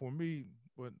 So for me,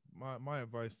 what my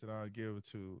advice that I give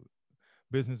to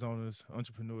business owners,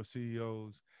 entrepreneurs,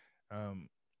 CEOs, um,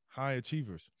 high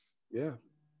achievers, Yeah,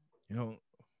 you know,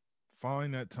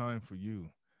 find that time for you.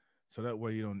 So that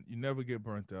way you never get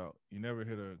burnt out. You never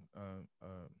hit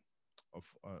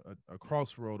a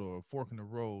crossroad or a fork in the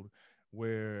road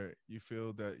where you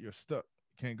feel that you're stuck.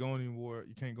 You can't go anywhere.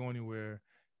 You can't go anywhere.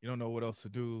 You don't know what else to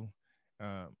do.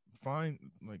 Find,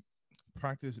 like,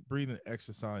 practice breathing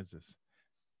exercises,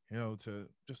 to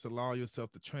just allow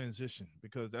yourself to transition,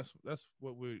 because that's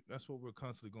what we're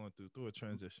constantly going through a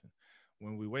transition.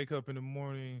 When we wake up in the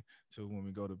morning to when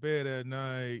we go to bed at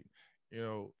night, you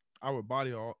know, our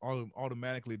body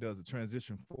automatically does a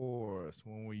transition for us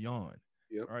when we yawn,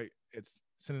 yep. right? It's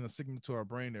sending a signal to our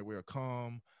brain that we're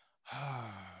calm,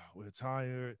 we're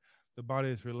tired, the body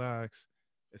is relaxed.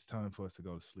 It's time for us to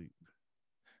go to sleep.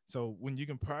 So when you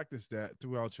can practice that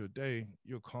throughout your day,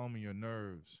 you're calming your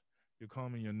nerves, you're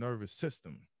calming your nervous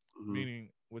system, Hmm. meaning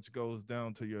which goes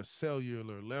down to your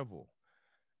cellular level,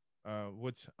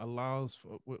 which allows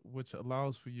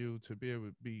for you to be able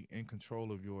to be in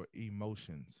control of your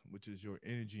emotions, which is your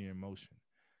energy and motion.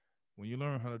 When you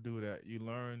learn how to do that, you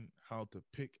learn how to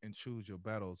pick and choose your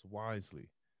battles wisely,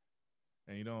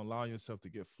 and you don't allow yourself to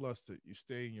get flustered. You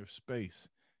stay in your space.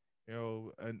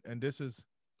 And this is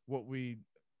what we,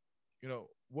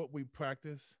 what we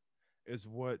practice is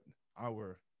what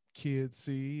our kids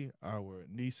see, our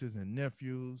nieces and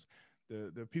nephews,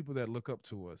 the people that look up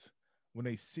to us. When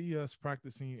they see us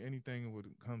practicing anything when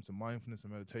it comes to mindfulness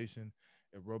and meditation,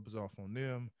 it rubs off on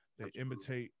them. They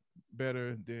imitate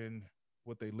better than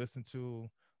what they listen to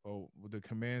or the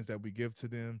commands that we give to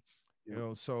them.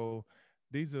 So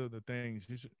these are the things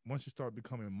once you start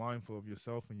becoming mindful of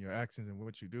yourself and your actions and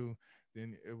what you do,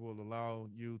 then it will allow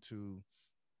you to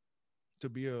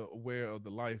be aware of the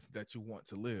life that you want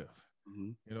to live.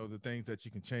 The things that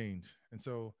you can change. And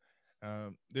so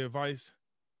the advice: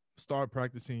 start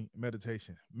practicing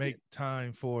meditation, make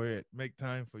time for it, make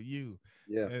time for you.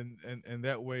 And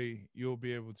that way you'll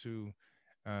be able to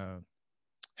uh,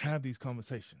 have these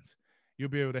conversations. You'll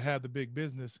be able to have the big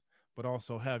business but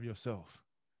also have yourself,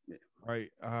 right?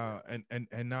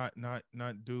 And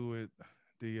not do it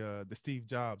the Steve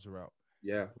Jobs route.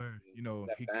 Where,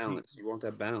 that balance. You want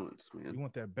that balance, man. You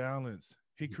want that balance.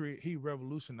 He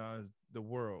revolutionized the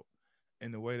world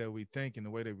in the way that we think and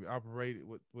the way that we operate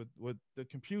with the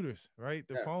computers, right?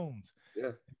 The phones.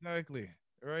 Exactly.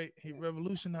 Right. He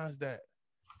revolutionized that.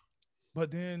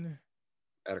 But then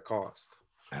at a cost.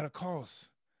 At a cost.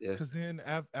 Because then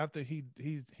after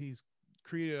he's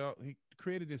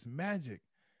created this magic,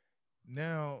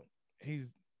 now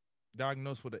he's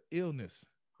diagnosed with an illness,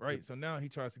 right? So now he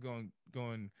tries to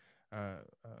go and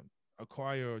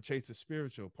acquire or chase the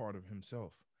spiritual part of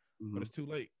himself, but it's too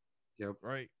late.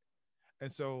 Right.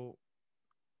 And so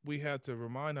we have to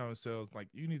remind ourselves, like,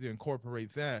 you need to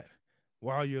incorporate that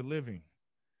while you're living,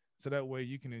 so that way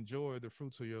you can enjoy the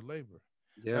fruits of your labor.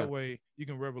 That way you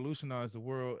can revolutionize the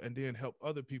world and then help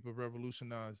other people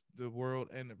revolutionize the world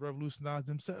and revolutionize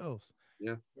themselves.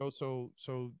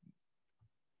 So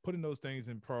putting those things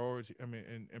in priority,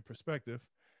 in perspective,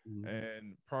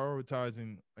 and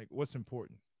prioritizing, like, what's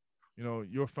important.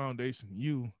 Your foundation,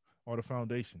 you are the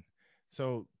foundation.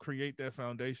 So create that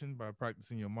foundation by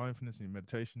practicing your mindfulness and your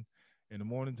meditation in the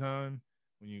morning time.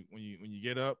 When you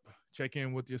get up, check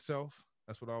in with yourself.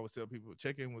 That's what I always tell people: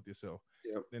 check in with yourself.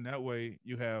 Then that way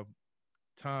you have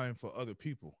time for other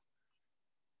people,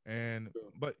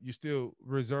 but you still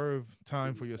reserve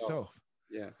time for yourself.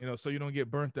 So you don't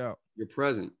get burnt out. You're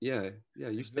present. You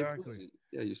stay present.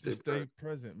 You stay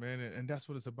present, man. And that's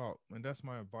what it's about. And that's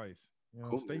my advice.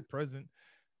 Stay present.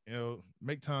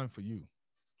 Make time for you.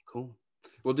 Cool.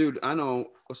 Well, dude, I know.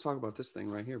 Let's talk about this thing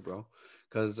right here, bro.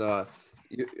 Because I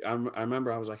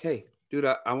remember I was like, hey, dude,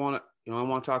 I want to, I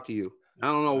want to talk to you. I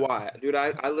don't know why, dude.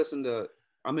 I listen to.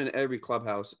 I'm in every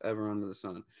clubhouse ever under the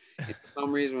sun. And for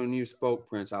some reason, when you spoke,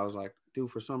 Prince, I was like,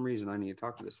 dude, for some reason, I need to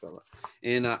talk to this fella.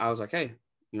 And I was like, hey,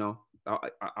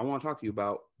 I want to talk to you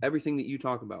about everything that you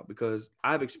talk about, because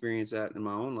I've experienced that in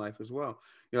my own life as well.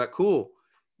 You're like, cool,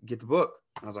 get the book.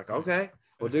 I was like, okay.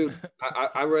 Well, dude,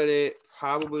 I read it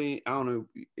probably, I don't know,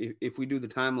 if we do the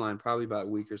timeline, probably about a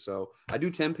week or so. I do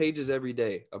 10 pages every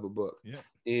day of a book.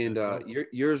 And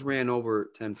yours ran over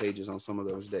 10 pages on some of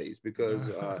those days, because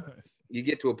you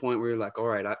get to a point where you're like, all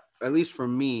right, at least for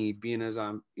me, being as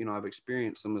I'm, I've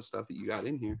experienced some of the stuff that you got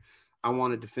in here, I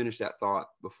wanted to finish that thought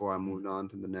before I moved on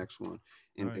to the next one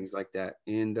and things like that.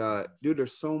 And dude,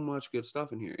 there's so much good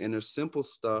stuff in here, and there's simple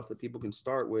stuff that people can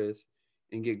start with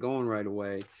and get going right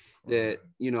away. That,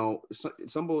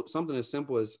 something as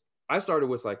simple as, I started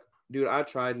with, like, dude, I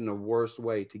tried in the worst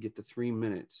way to get the 3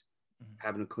 minutes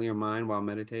having a clear mind while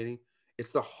meditating.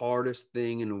 It's the hardest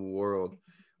thing in the world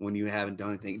when you haven't done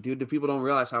anything, dude. The people don't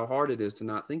realize how hard it is to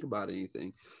not think about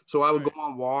anything. So I would go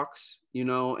on walks,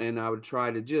 and I would try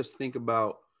to just think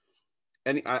about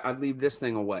I'd leave this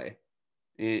thing away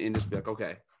and just be like,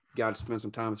 okay, got to spend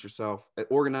some time with yourself.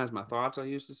 Organize my thoughts, I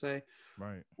used to say.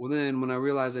 Right. Well, then when I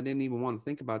realized I didn't even want to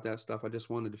think about that stuff, I just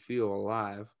wanted to feel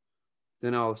alive.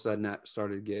 Then all of a sudden that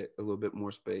started to get a little bit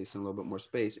more space and a little bit more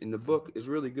space. And the book is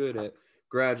really good at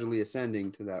gradually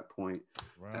ascending to that point.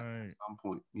 Right. At some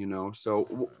point,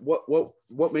 So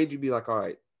what made you be like, all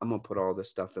right, I'm gonna put all this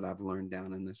stuff that I've learned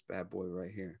down in this bad boy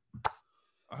right here?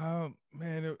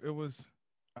 Man, it was,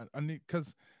 I need,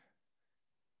 because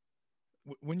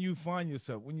when you find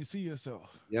yourself, when you see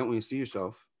yourself, when you see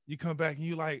yourself, you come back and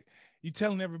you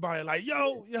telling everybody, like,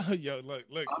 yo,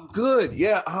 look, I'm good.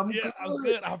 I'm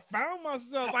good. I found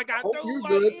myself. Like, I hope know, you're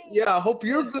like, good. I hope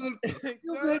you're good.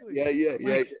 Exactly. You're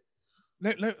good.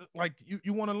 Like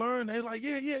you want to learn? They're like,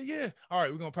 yeah. All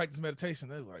right, we're gonna practice meditation.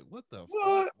 They're like, what the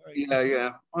what? Fuck? Like,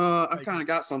 I kind of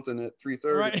got something at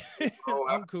 3:30. Right.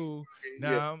 I'm cool.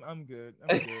 Nah, I'm good.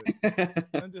 I'm good.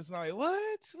 I'm just like,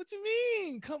 what? What you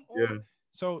mean? Come on. Yeah.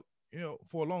 So,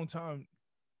 for a long time,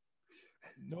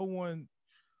 no one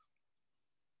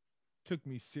took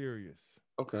me serious.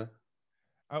 Okay.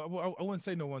 I wouldn't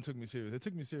say no one took me serious. They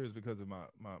took me serious because of my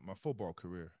football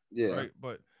career, Yeah. right?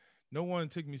 But no one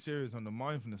took me serious on the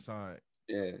mindfulness side.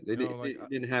 Yeah. You know, like It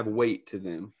didn't have weight to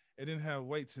them. it didn't have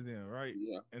weight to them, right?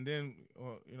 Yeah. And then,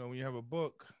 you know, when you have a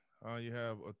book, you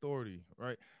have authority,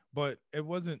 right? But it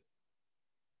wasn't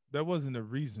that wasn't the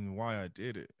reason why I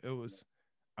did it. It was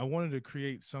I wanted to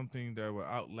create something that would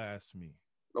outlast me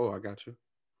Oh, I got you.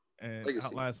 and Legacy.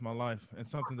 outlast my life and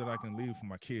something that I can leave for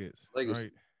my kids, Legacy.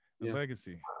 right? A Yeah.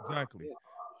 legacy, exactly. Yeah.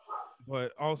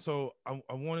 But also,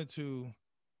 I wanted to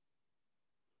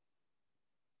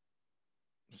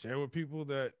share with people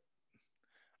that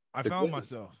I The found good.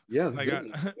 myself. Yeah, the Like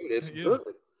goodness. Dude, it's yeah, good.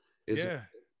 It's yeah,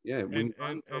 yeah, when you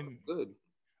find yourself, and it's good.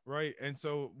 right. And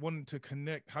so, wanting to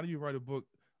connect. How do you write a book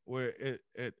where it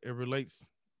relates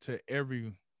to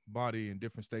everybody in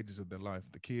different stages of their life?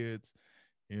 The kids,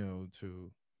 you know,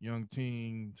 to young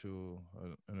teen, to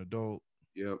an adult,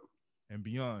 Yep. and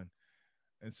beyond.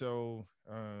 And so,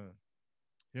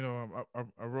 you know,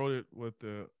 I wrote it with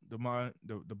the mind,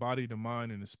 the body, the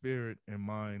mind, and the spirit and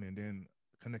mind, and then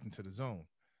connecting to the zone,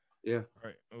 Yeah.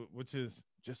 right? Which is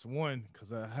just one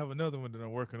because I have another one that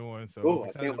I'm working on, so I'm Oh, I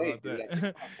excited can't wait, about dude.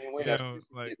 that. I can't wait. You know,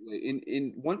 like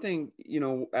In one thing,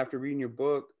 after reading your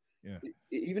book, yeah,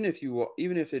 even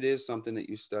if it is something that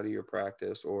you study or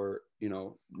practice or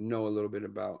know a little bit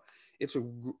about, it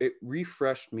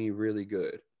refreshed me really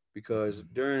good because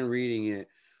mm-hmm. during reading it,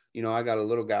 I got a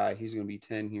little guy. He's going to be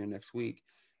 10 here next week,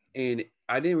 and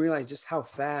I didn't realize just how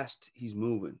fast he's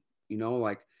moving.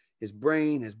 Like his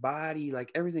brain, his body,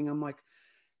 like everything. I'm like,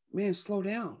 man, slow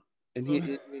down. And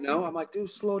So I'm like, dude,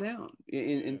 slow down yeah,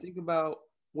 and think about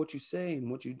what you say and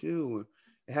what you do.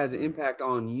 It has an right, impact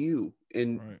on you.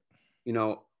 And, right,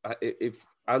 if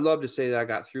I love to say that I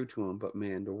got through to him, but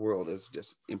man, the world is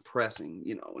just impressing,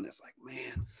 and it's like,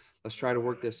 man, let's try to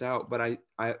work this out. But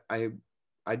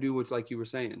I do what's like you were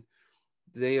saying.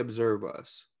 They observe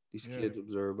us. These yeah, kids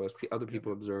observe us. Other yeah,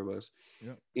 people observe us.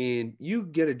 yeah, And you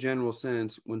get a general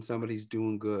sense when somebody's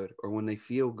doing good or when they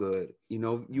feel good. You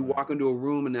right. walk into a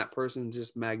room and that person's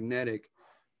just magnetic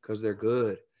because they're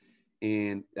good.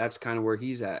 And that's kind of where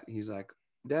he's at. He's like,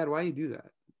 Dad, why you do that?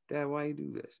 Dad, why you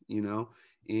do this?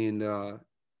 And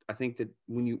I think that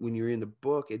when you're in the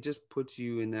book, it just puts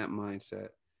you in that mindset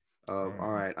of, Right.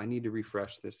 all right, I need to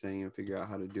refresh this thing and figure out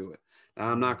how to do it. Now,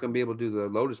 I'm Right. not going to be able to do the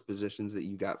lotus positions that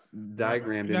you got Right.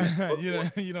 diagrammed in that Yeah,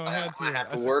 book. you don't I'm have gonna to. have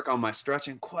to work on my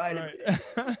stretching quite a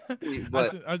Right. bit.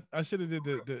 But I should have did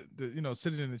the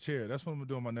sitting in the chair. That's what I'm gonna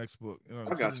do in my next book. I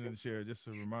got Sitting in you. the chair just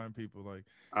to remind people like,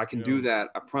 I you can do know, that.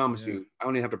 I promise yeah, you. I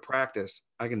don't even have to practice.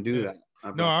 I can do yeah. that. I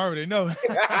No, promise. I already know.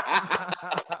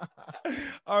 I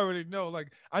already know.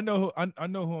 Like I know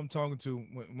who I'm talking to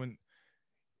when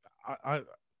I I,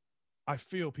 I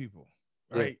feel people,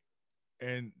 Yeah. right?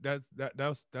 And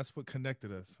that's what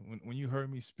connected us. When you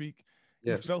heard me speak,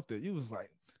 you Yes. felt it. You was like,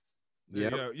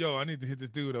 Yep. yo, I need to hit this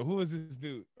dude up. Who is this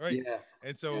dude? Right. Yeah.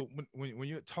 And Yeah. so when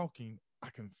you're talking, I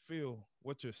can feel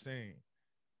what you're saying,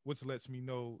 which lets me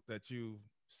know that you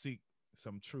seek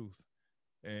some truth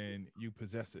and you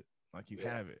possess it, like you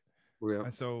Yeah. have it. Real.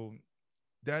 And so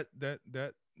that that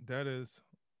that that is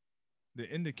the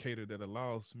indicator that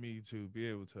allows me to be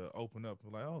able to open up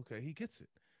and like, oh, okay, he gets it.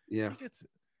 Yeah. He gets it.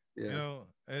 Yeah.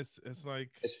 It's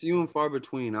like It's few and far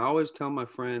between. I always tell my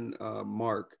friend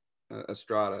Mark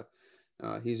Estrada,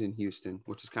 he's in Houston,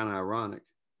 which is kind of ironic,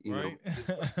 you know.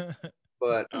 right.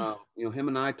 But him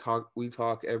and I talk. We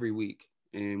talk every week,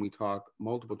 and we talk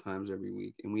multiple times every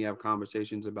week, and we have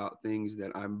conversations about things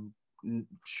that I'm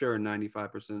sure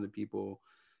 95% of the people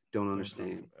don't Don't talk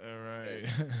understand. about. All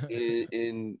right.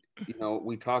 And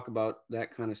we talk about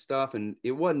that kind of stuff, and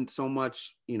it wasn't so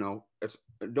much.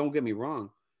 Don't get me wrong,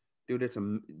 dude.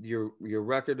 Your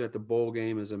record at the bowl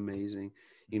game is amazing.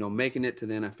 Making it to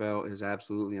the NFL is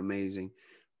absolutely amazing,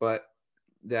 but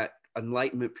that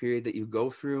enlightenment period that you go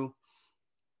through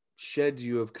sheds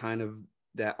you of kind of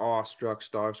that awestruck,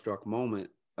 starstruck moment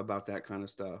about that kind of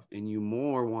stuff. And you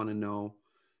more want to know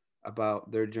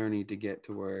about their journey to get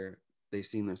to where they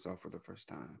seen themselves for the first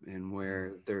time and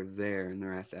where they're there and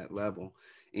they're at that level.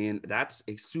 And that's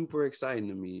super exciting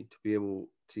to me to be able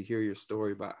to hear your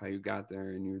story about how you got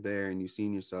there and you're there and you've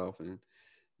seen yourself, and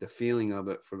the feeling of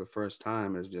it for the first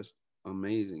time is just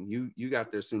amazing. You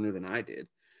got there sooner than I did.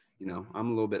 I'm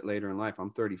a little bit later in life.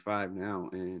 I'm 35 now,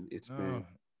 and No,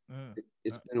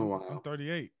 it's been a I'm while.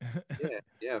 38.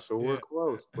 Yeah. So we're Yeah,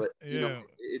 close, but yeah,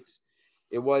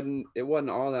 it wasn't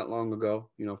all that long ago.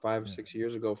 5 or 6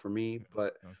 years ago for me. yeah.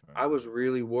 But Okay. I was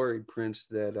really worried, Prince,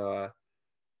 that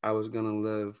I was gonna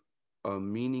live a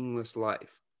meaningless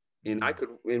life, and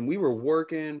Mm. we were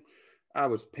working. I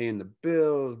was paying the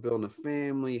bills, building a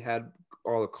family, had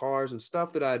all the cars and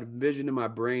stuff that I'd envisioned in my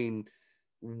brain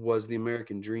was the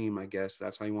American dream, I guess if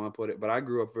that's how you want to put it. But I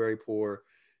grew up very poor,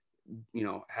 you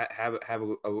know, have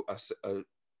a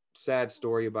sad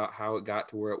story about how it got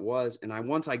to where it was. And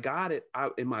once I got it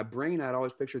out in my brain, I'd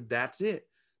always pictured that's it.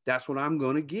 That's what I'm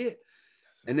going to get.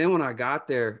 And then when I got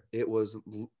there,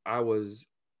 I was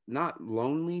not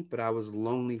lonely, but I was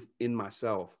lonely in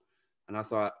myself. And I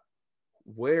thought,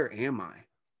 where am I?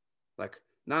 Like,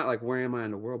 not like where am I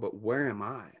in the world, but where am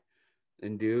I?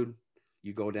 And dude,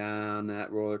 you go down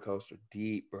that roller coaster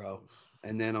deep, bro.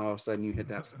 And then all of a sudden you hit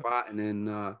that spot. And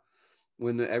then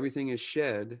when everything is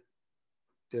shed,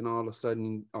 then all of a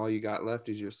sudden all you got left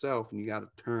is yourself, and you got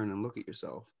to turn and look at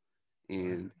yourself.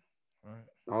 And Right.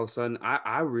 all of a sudden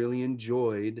I really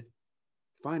enjoyed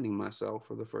finding myself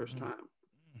for the first time.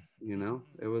 You know,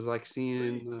 it was like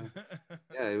seeing,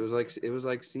 yeah, it was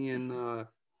like seeing, I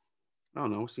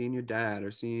don't know, seeing your dad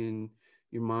or seeing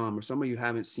your mom or somebody you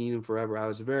haven't seen in forever. I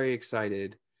was very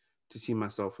excited to see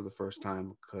myself for the first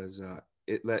time because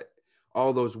it let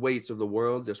all those weights of the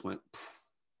world just went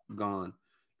gone.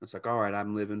 It's like, all right,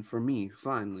 I'm living for me.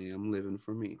 Finally, I'm living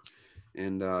for me.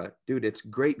 And dude, it's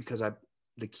great because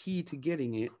the key to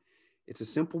getting it, it's a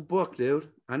simple book, dude.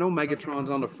 I know Megatron's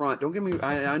on the front. Don't get me.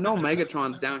 I know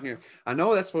Megatron's down here. I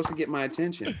know that's supposed to get my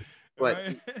attention, but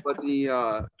Right.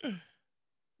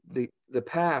 the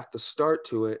path, the start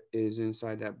to it is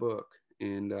inside that book.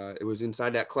 And it was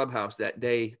inside that clubhouse that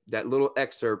day, that little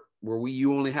excerpt where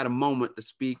you only had a moment to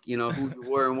speak, you know, who you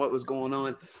were and what was going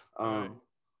on. Right.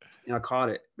 I caught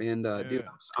it. And dude, Yeah.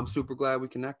 I'm super glad we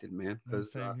connected, man, Man,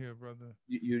 because same here, brother.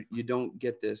 you don't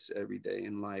get this every day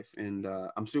in life. And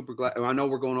I'm super glad. I know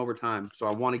we're going over time, so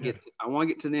I want to Yeah.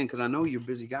 get to the end because I know you're a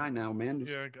busy guy now, man.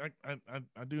 Yeah,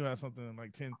 I do have something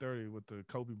like 10:30 with the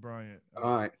Kobe Bryant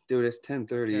All right, dude, it's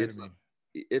 10:30. Academy.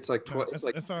 It's like No, 12. It's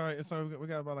like, it's all right. It's all right. We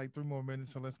got about like 3 more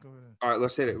minutes, so let's go ahead. all right,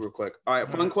 let's hit it real quick. All right,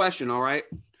 All fun right. question. All right.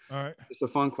 All right. It's a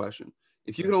fun question.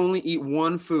 If you Okay. could only eat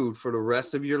one food for the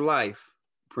rest of your life,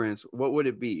 Prince, what would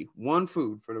it be? One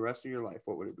food for the rest of your life,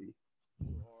 what would it be?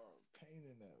 Oh, pain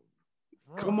in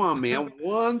that Come front. on, man.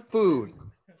 One food.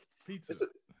 Pizza.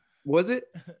 Was it?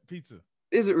 Pizza.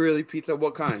 Is it really pizza?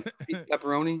 What kind?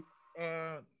 Pepperoni?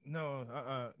 No.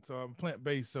 So I'm plant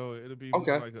based, so it'll be more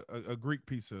Okay. like a Greek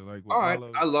pizza, like with All right. I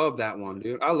olives. love that one,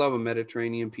 dude. I love a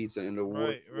Mediterranean pizza in the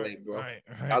worst Right. Right. way, bro. Right.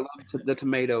 I Right. love the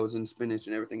tomatoes and spinach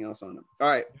and everything else on them. All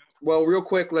right. Well, real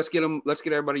quick, let's get them. Let's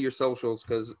get everybody your socials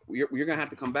because you're gonna have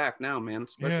to come back now, man.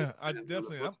 Especially Yeah, I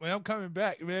definitely. I'm coming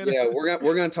back, man. yeah,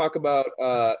 we're gonna talk about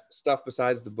stuff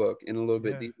besides the book and a little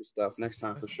bit Yeah. deeper stuff next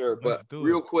time for Let's sure. let's But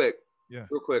do it. Yeah.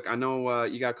 real quick, I know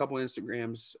you got a couple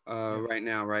Instagrams Yeah. right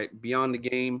now, right? Beyond the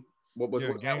game. Yeah, What's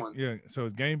that game. one? Yeah, so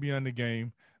it's Game Beyond the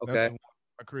Game. That's Okay. what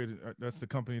I created. That's the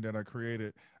company that I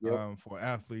created Yep. for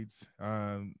athletes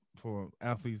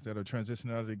that are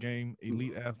transitioning out of the game,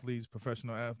 elite athletes,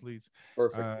 professional athletes,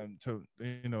 Perfect. to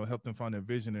help them find their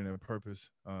vision and their purpose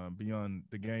beyond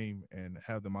the game and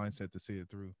have the mindset to see it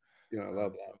through. Yeah, I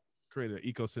love that. Create an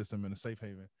ecosystem and a safe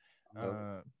haven, I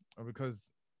love it. because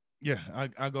yeah,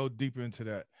 I go deeper into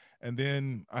that. And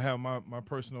then I have my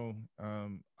personal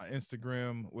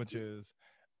Instagram, which is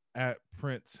at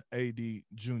Prince AD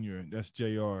Jr. That's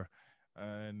JR.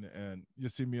 And you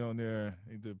see me on there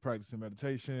either practicing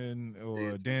meditation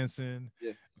or dancing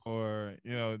Yeah. or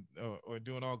or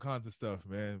doing all kinds of stuff,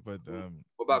 man. But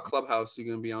What about Clubhouse? You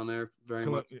gonna be on there very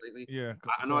much lately? yeah,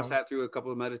 I know so I sat through a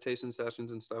couple of meditation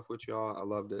sessions and stuff with y'all. I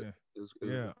loved it. yeah. It was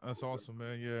Yeah, that's awesome,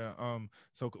 man. Yeah.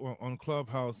 So on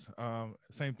Clubhouse,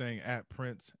 same thing at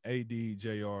Prince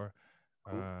ADJR.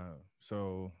 cool.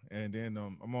 So and then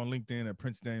I'm on LinkedIn at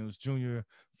Prince Daniels Jr.,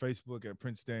 Facebook at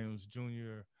Prince Daniels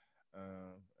Jr.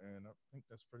 And I think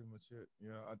that's pretty much it.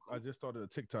 Yeah, I just started a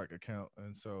TikTok account,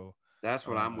 and so That's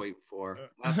what I'm waiting for.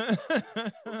 so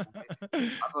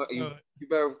You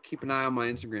better keep an eye on my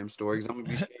Instagram story because I'm gonna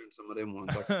be sharing some of them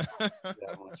ones. I can't see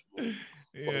that much.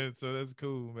 yeah, so that's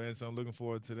cool, man. So I'm looking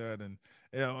forward to that, and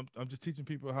yeah, I'm just teaching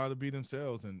people how to be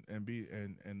themselves and be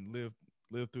and live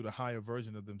through the higher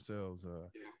version of themselves. Yeah.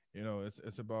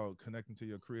 It's about connecting to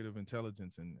your creative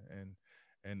intelligence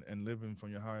and living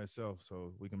from your higher self,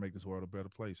 so we can make this world a better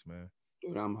place, man.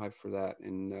 Dude, I'm hyped for that.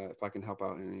 And if I can help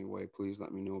out in any way, please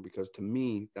let me know because to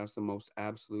me, that's the most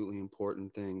absolutely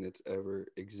important thing that's ever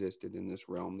existed in this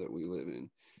realm that we live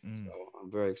in. So Mm,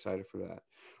 I'm very excited for that.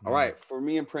 All yeah. right. For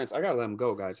me and Prince, I got to let him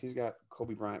go, guys. He's got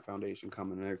Kobe Bryant Foundation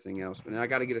coming and everything else. But I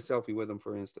got to get a selfie with him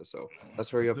for Insta. So let's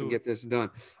hurry Let's up and do it. get this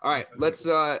done. All right. Let's do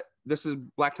it. Let's this is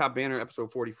Blacktop Banner,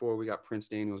 episode 44. We got Prince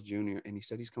Daniels Jr., and he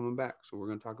said he's coming back. So we're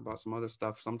going to talk about some other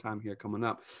stuff sometime here coming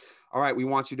up. All right, we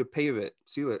want you to pave it,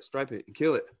 seal it, stripe it, and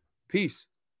kill it. Peace.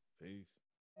 Peace.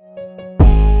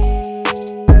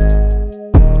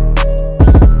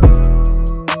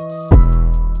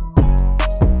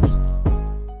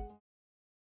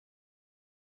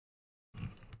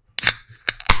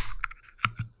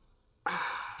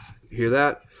 You hear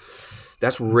that?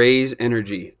 That's Raze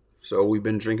Energy. So we've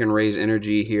been drinking Raze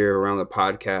Energy here around the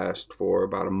podcast for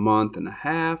about a month and a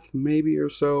half, maybe or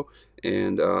so,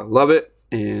 and love it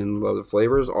and love the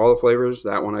flavors, all the flavors.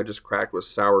 That one I just cracked was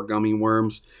sour gummy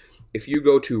worms. If you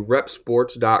go to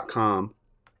repsports.com,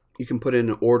 you can put in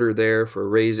an order there for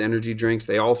Raze Energy drinks.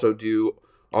 They also do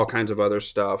all kinds of other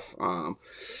stuff,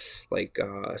 like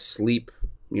sleep.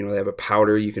 You know, they have a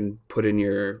powder you can put in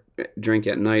your drink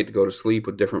at night to go to sleep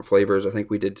with different flavors. I think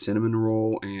we did cinnamon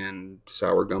roll and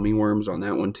sour gummy worms on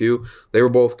that one too. They were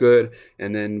both good.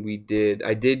 And then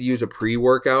I did use a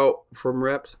pre-workout from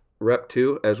Rep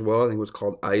 2 as well. I think it was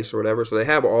called Ice or whatever. So they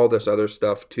have all this other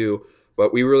stuff too.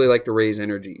 But we really like the Raze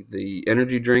Energy. The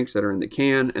energy drinks that are in the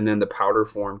can, and then the powder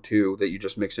form too that you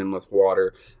just mix in with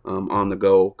water, on the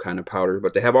go kind of powder.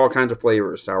 But they have all kinds of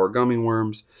flavors: sour gummy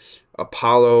worms,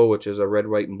 Apollo, which is a red,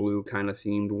 white, and blue kind of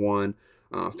themed one,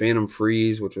 Phantom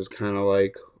Freeze, which was kind of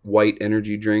like white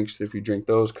energy drinks if you drink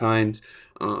those kinds,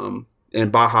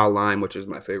 and Baja Lime, which is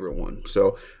my favorite one.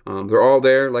 So they're all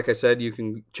there. Like I said, you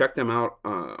can check them out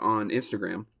on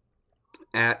Instagram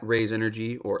at Raze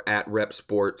Energy or at Rep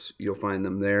Sports. You'll find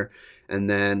them there. And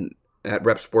then at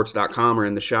repsports.com or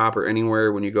in the shop or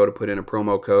anywhere, when you go to put in a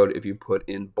promo code, if you put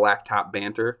in Blacktop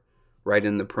Banter right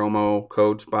in the promo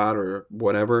code spot or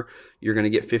whatever, you're going to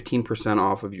get 15%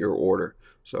 off of your order.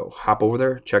 So hop over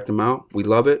there, check them out. We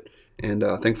love it. And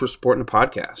thanks for supporting the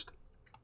podcast.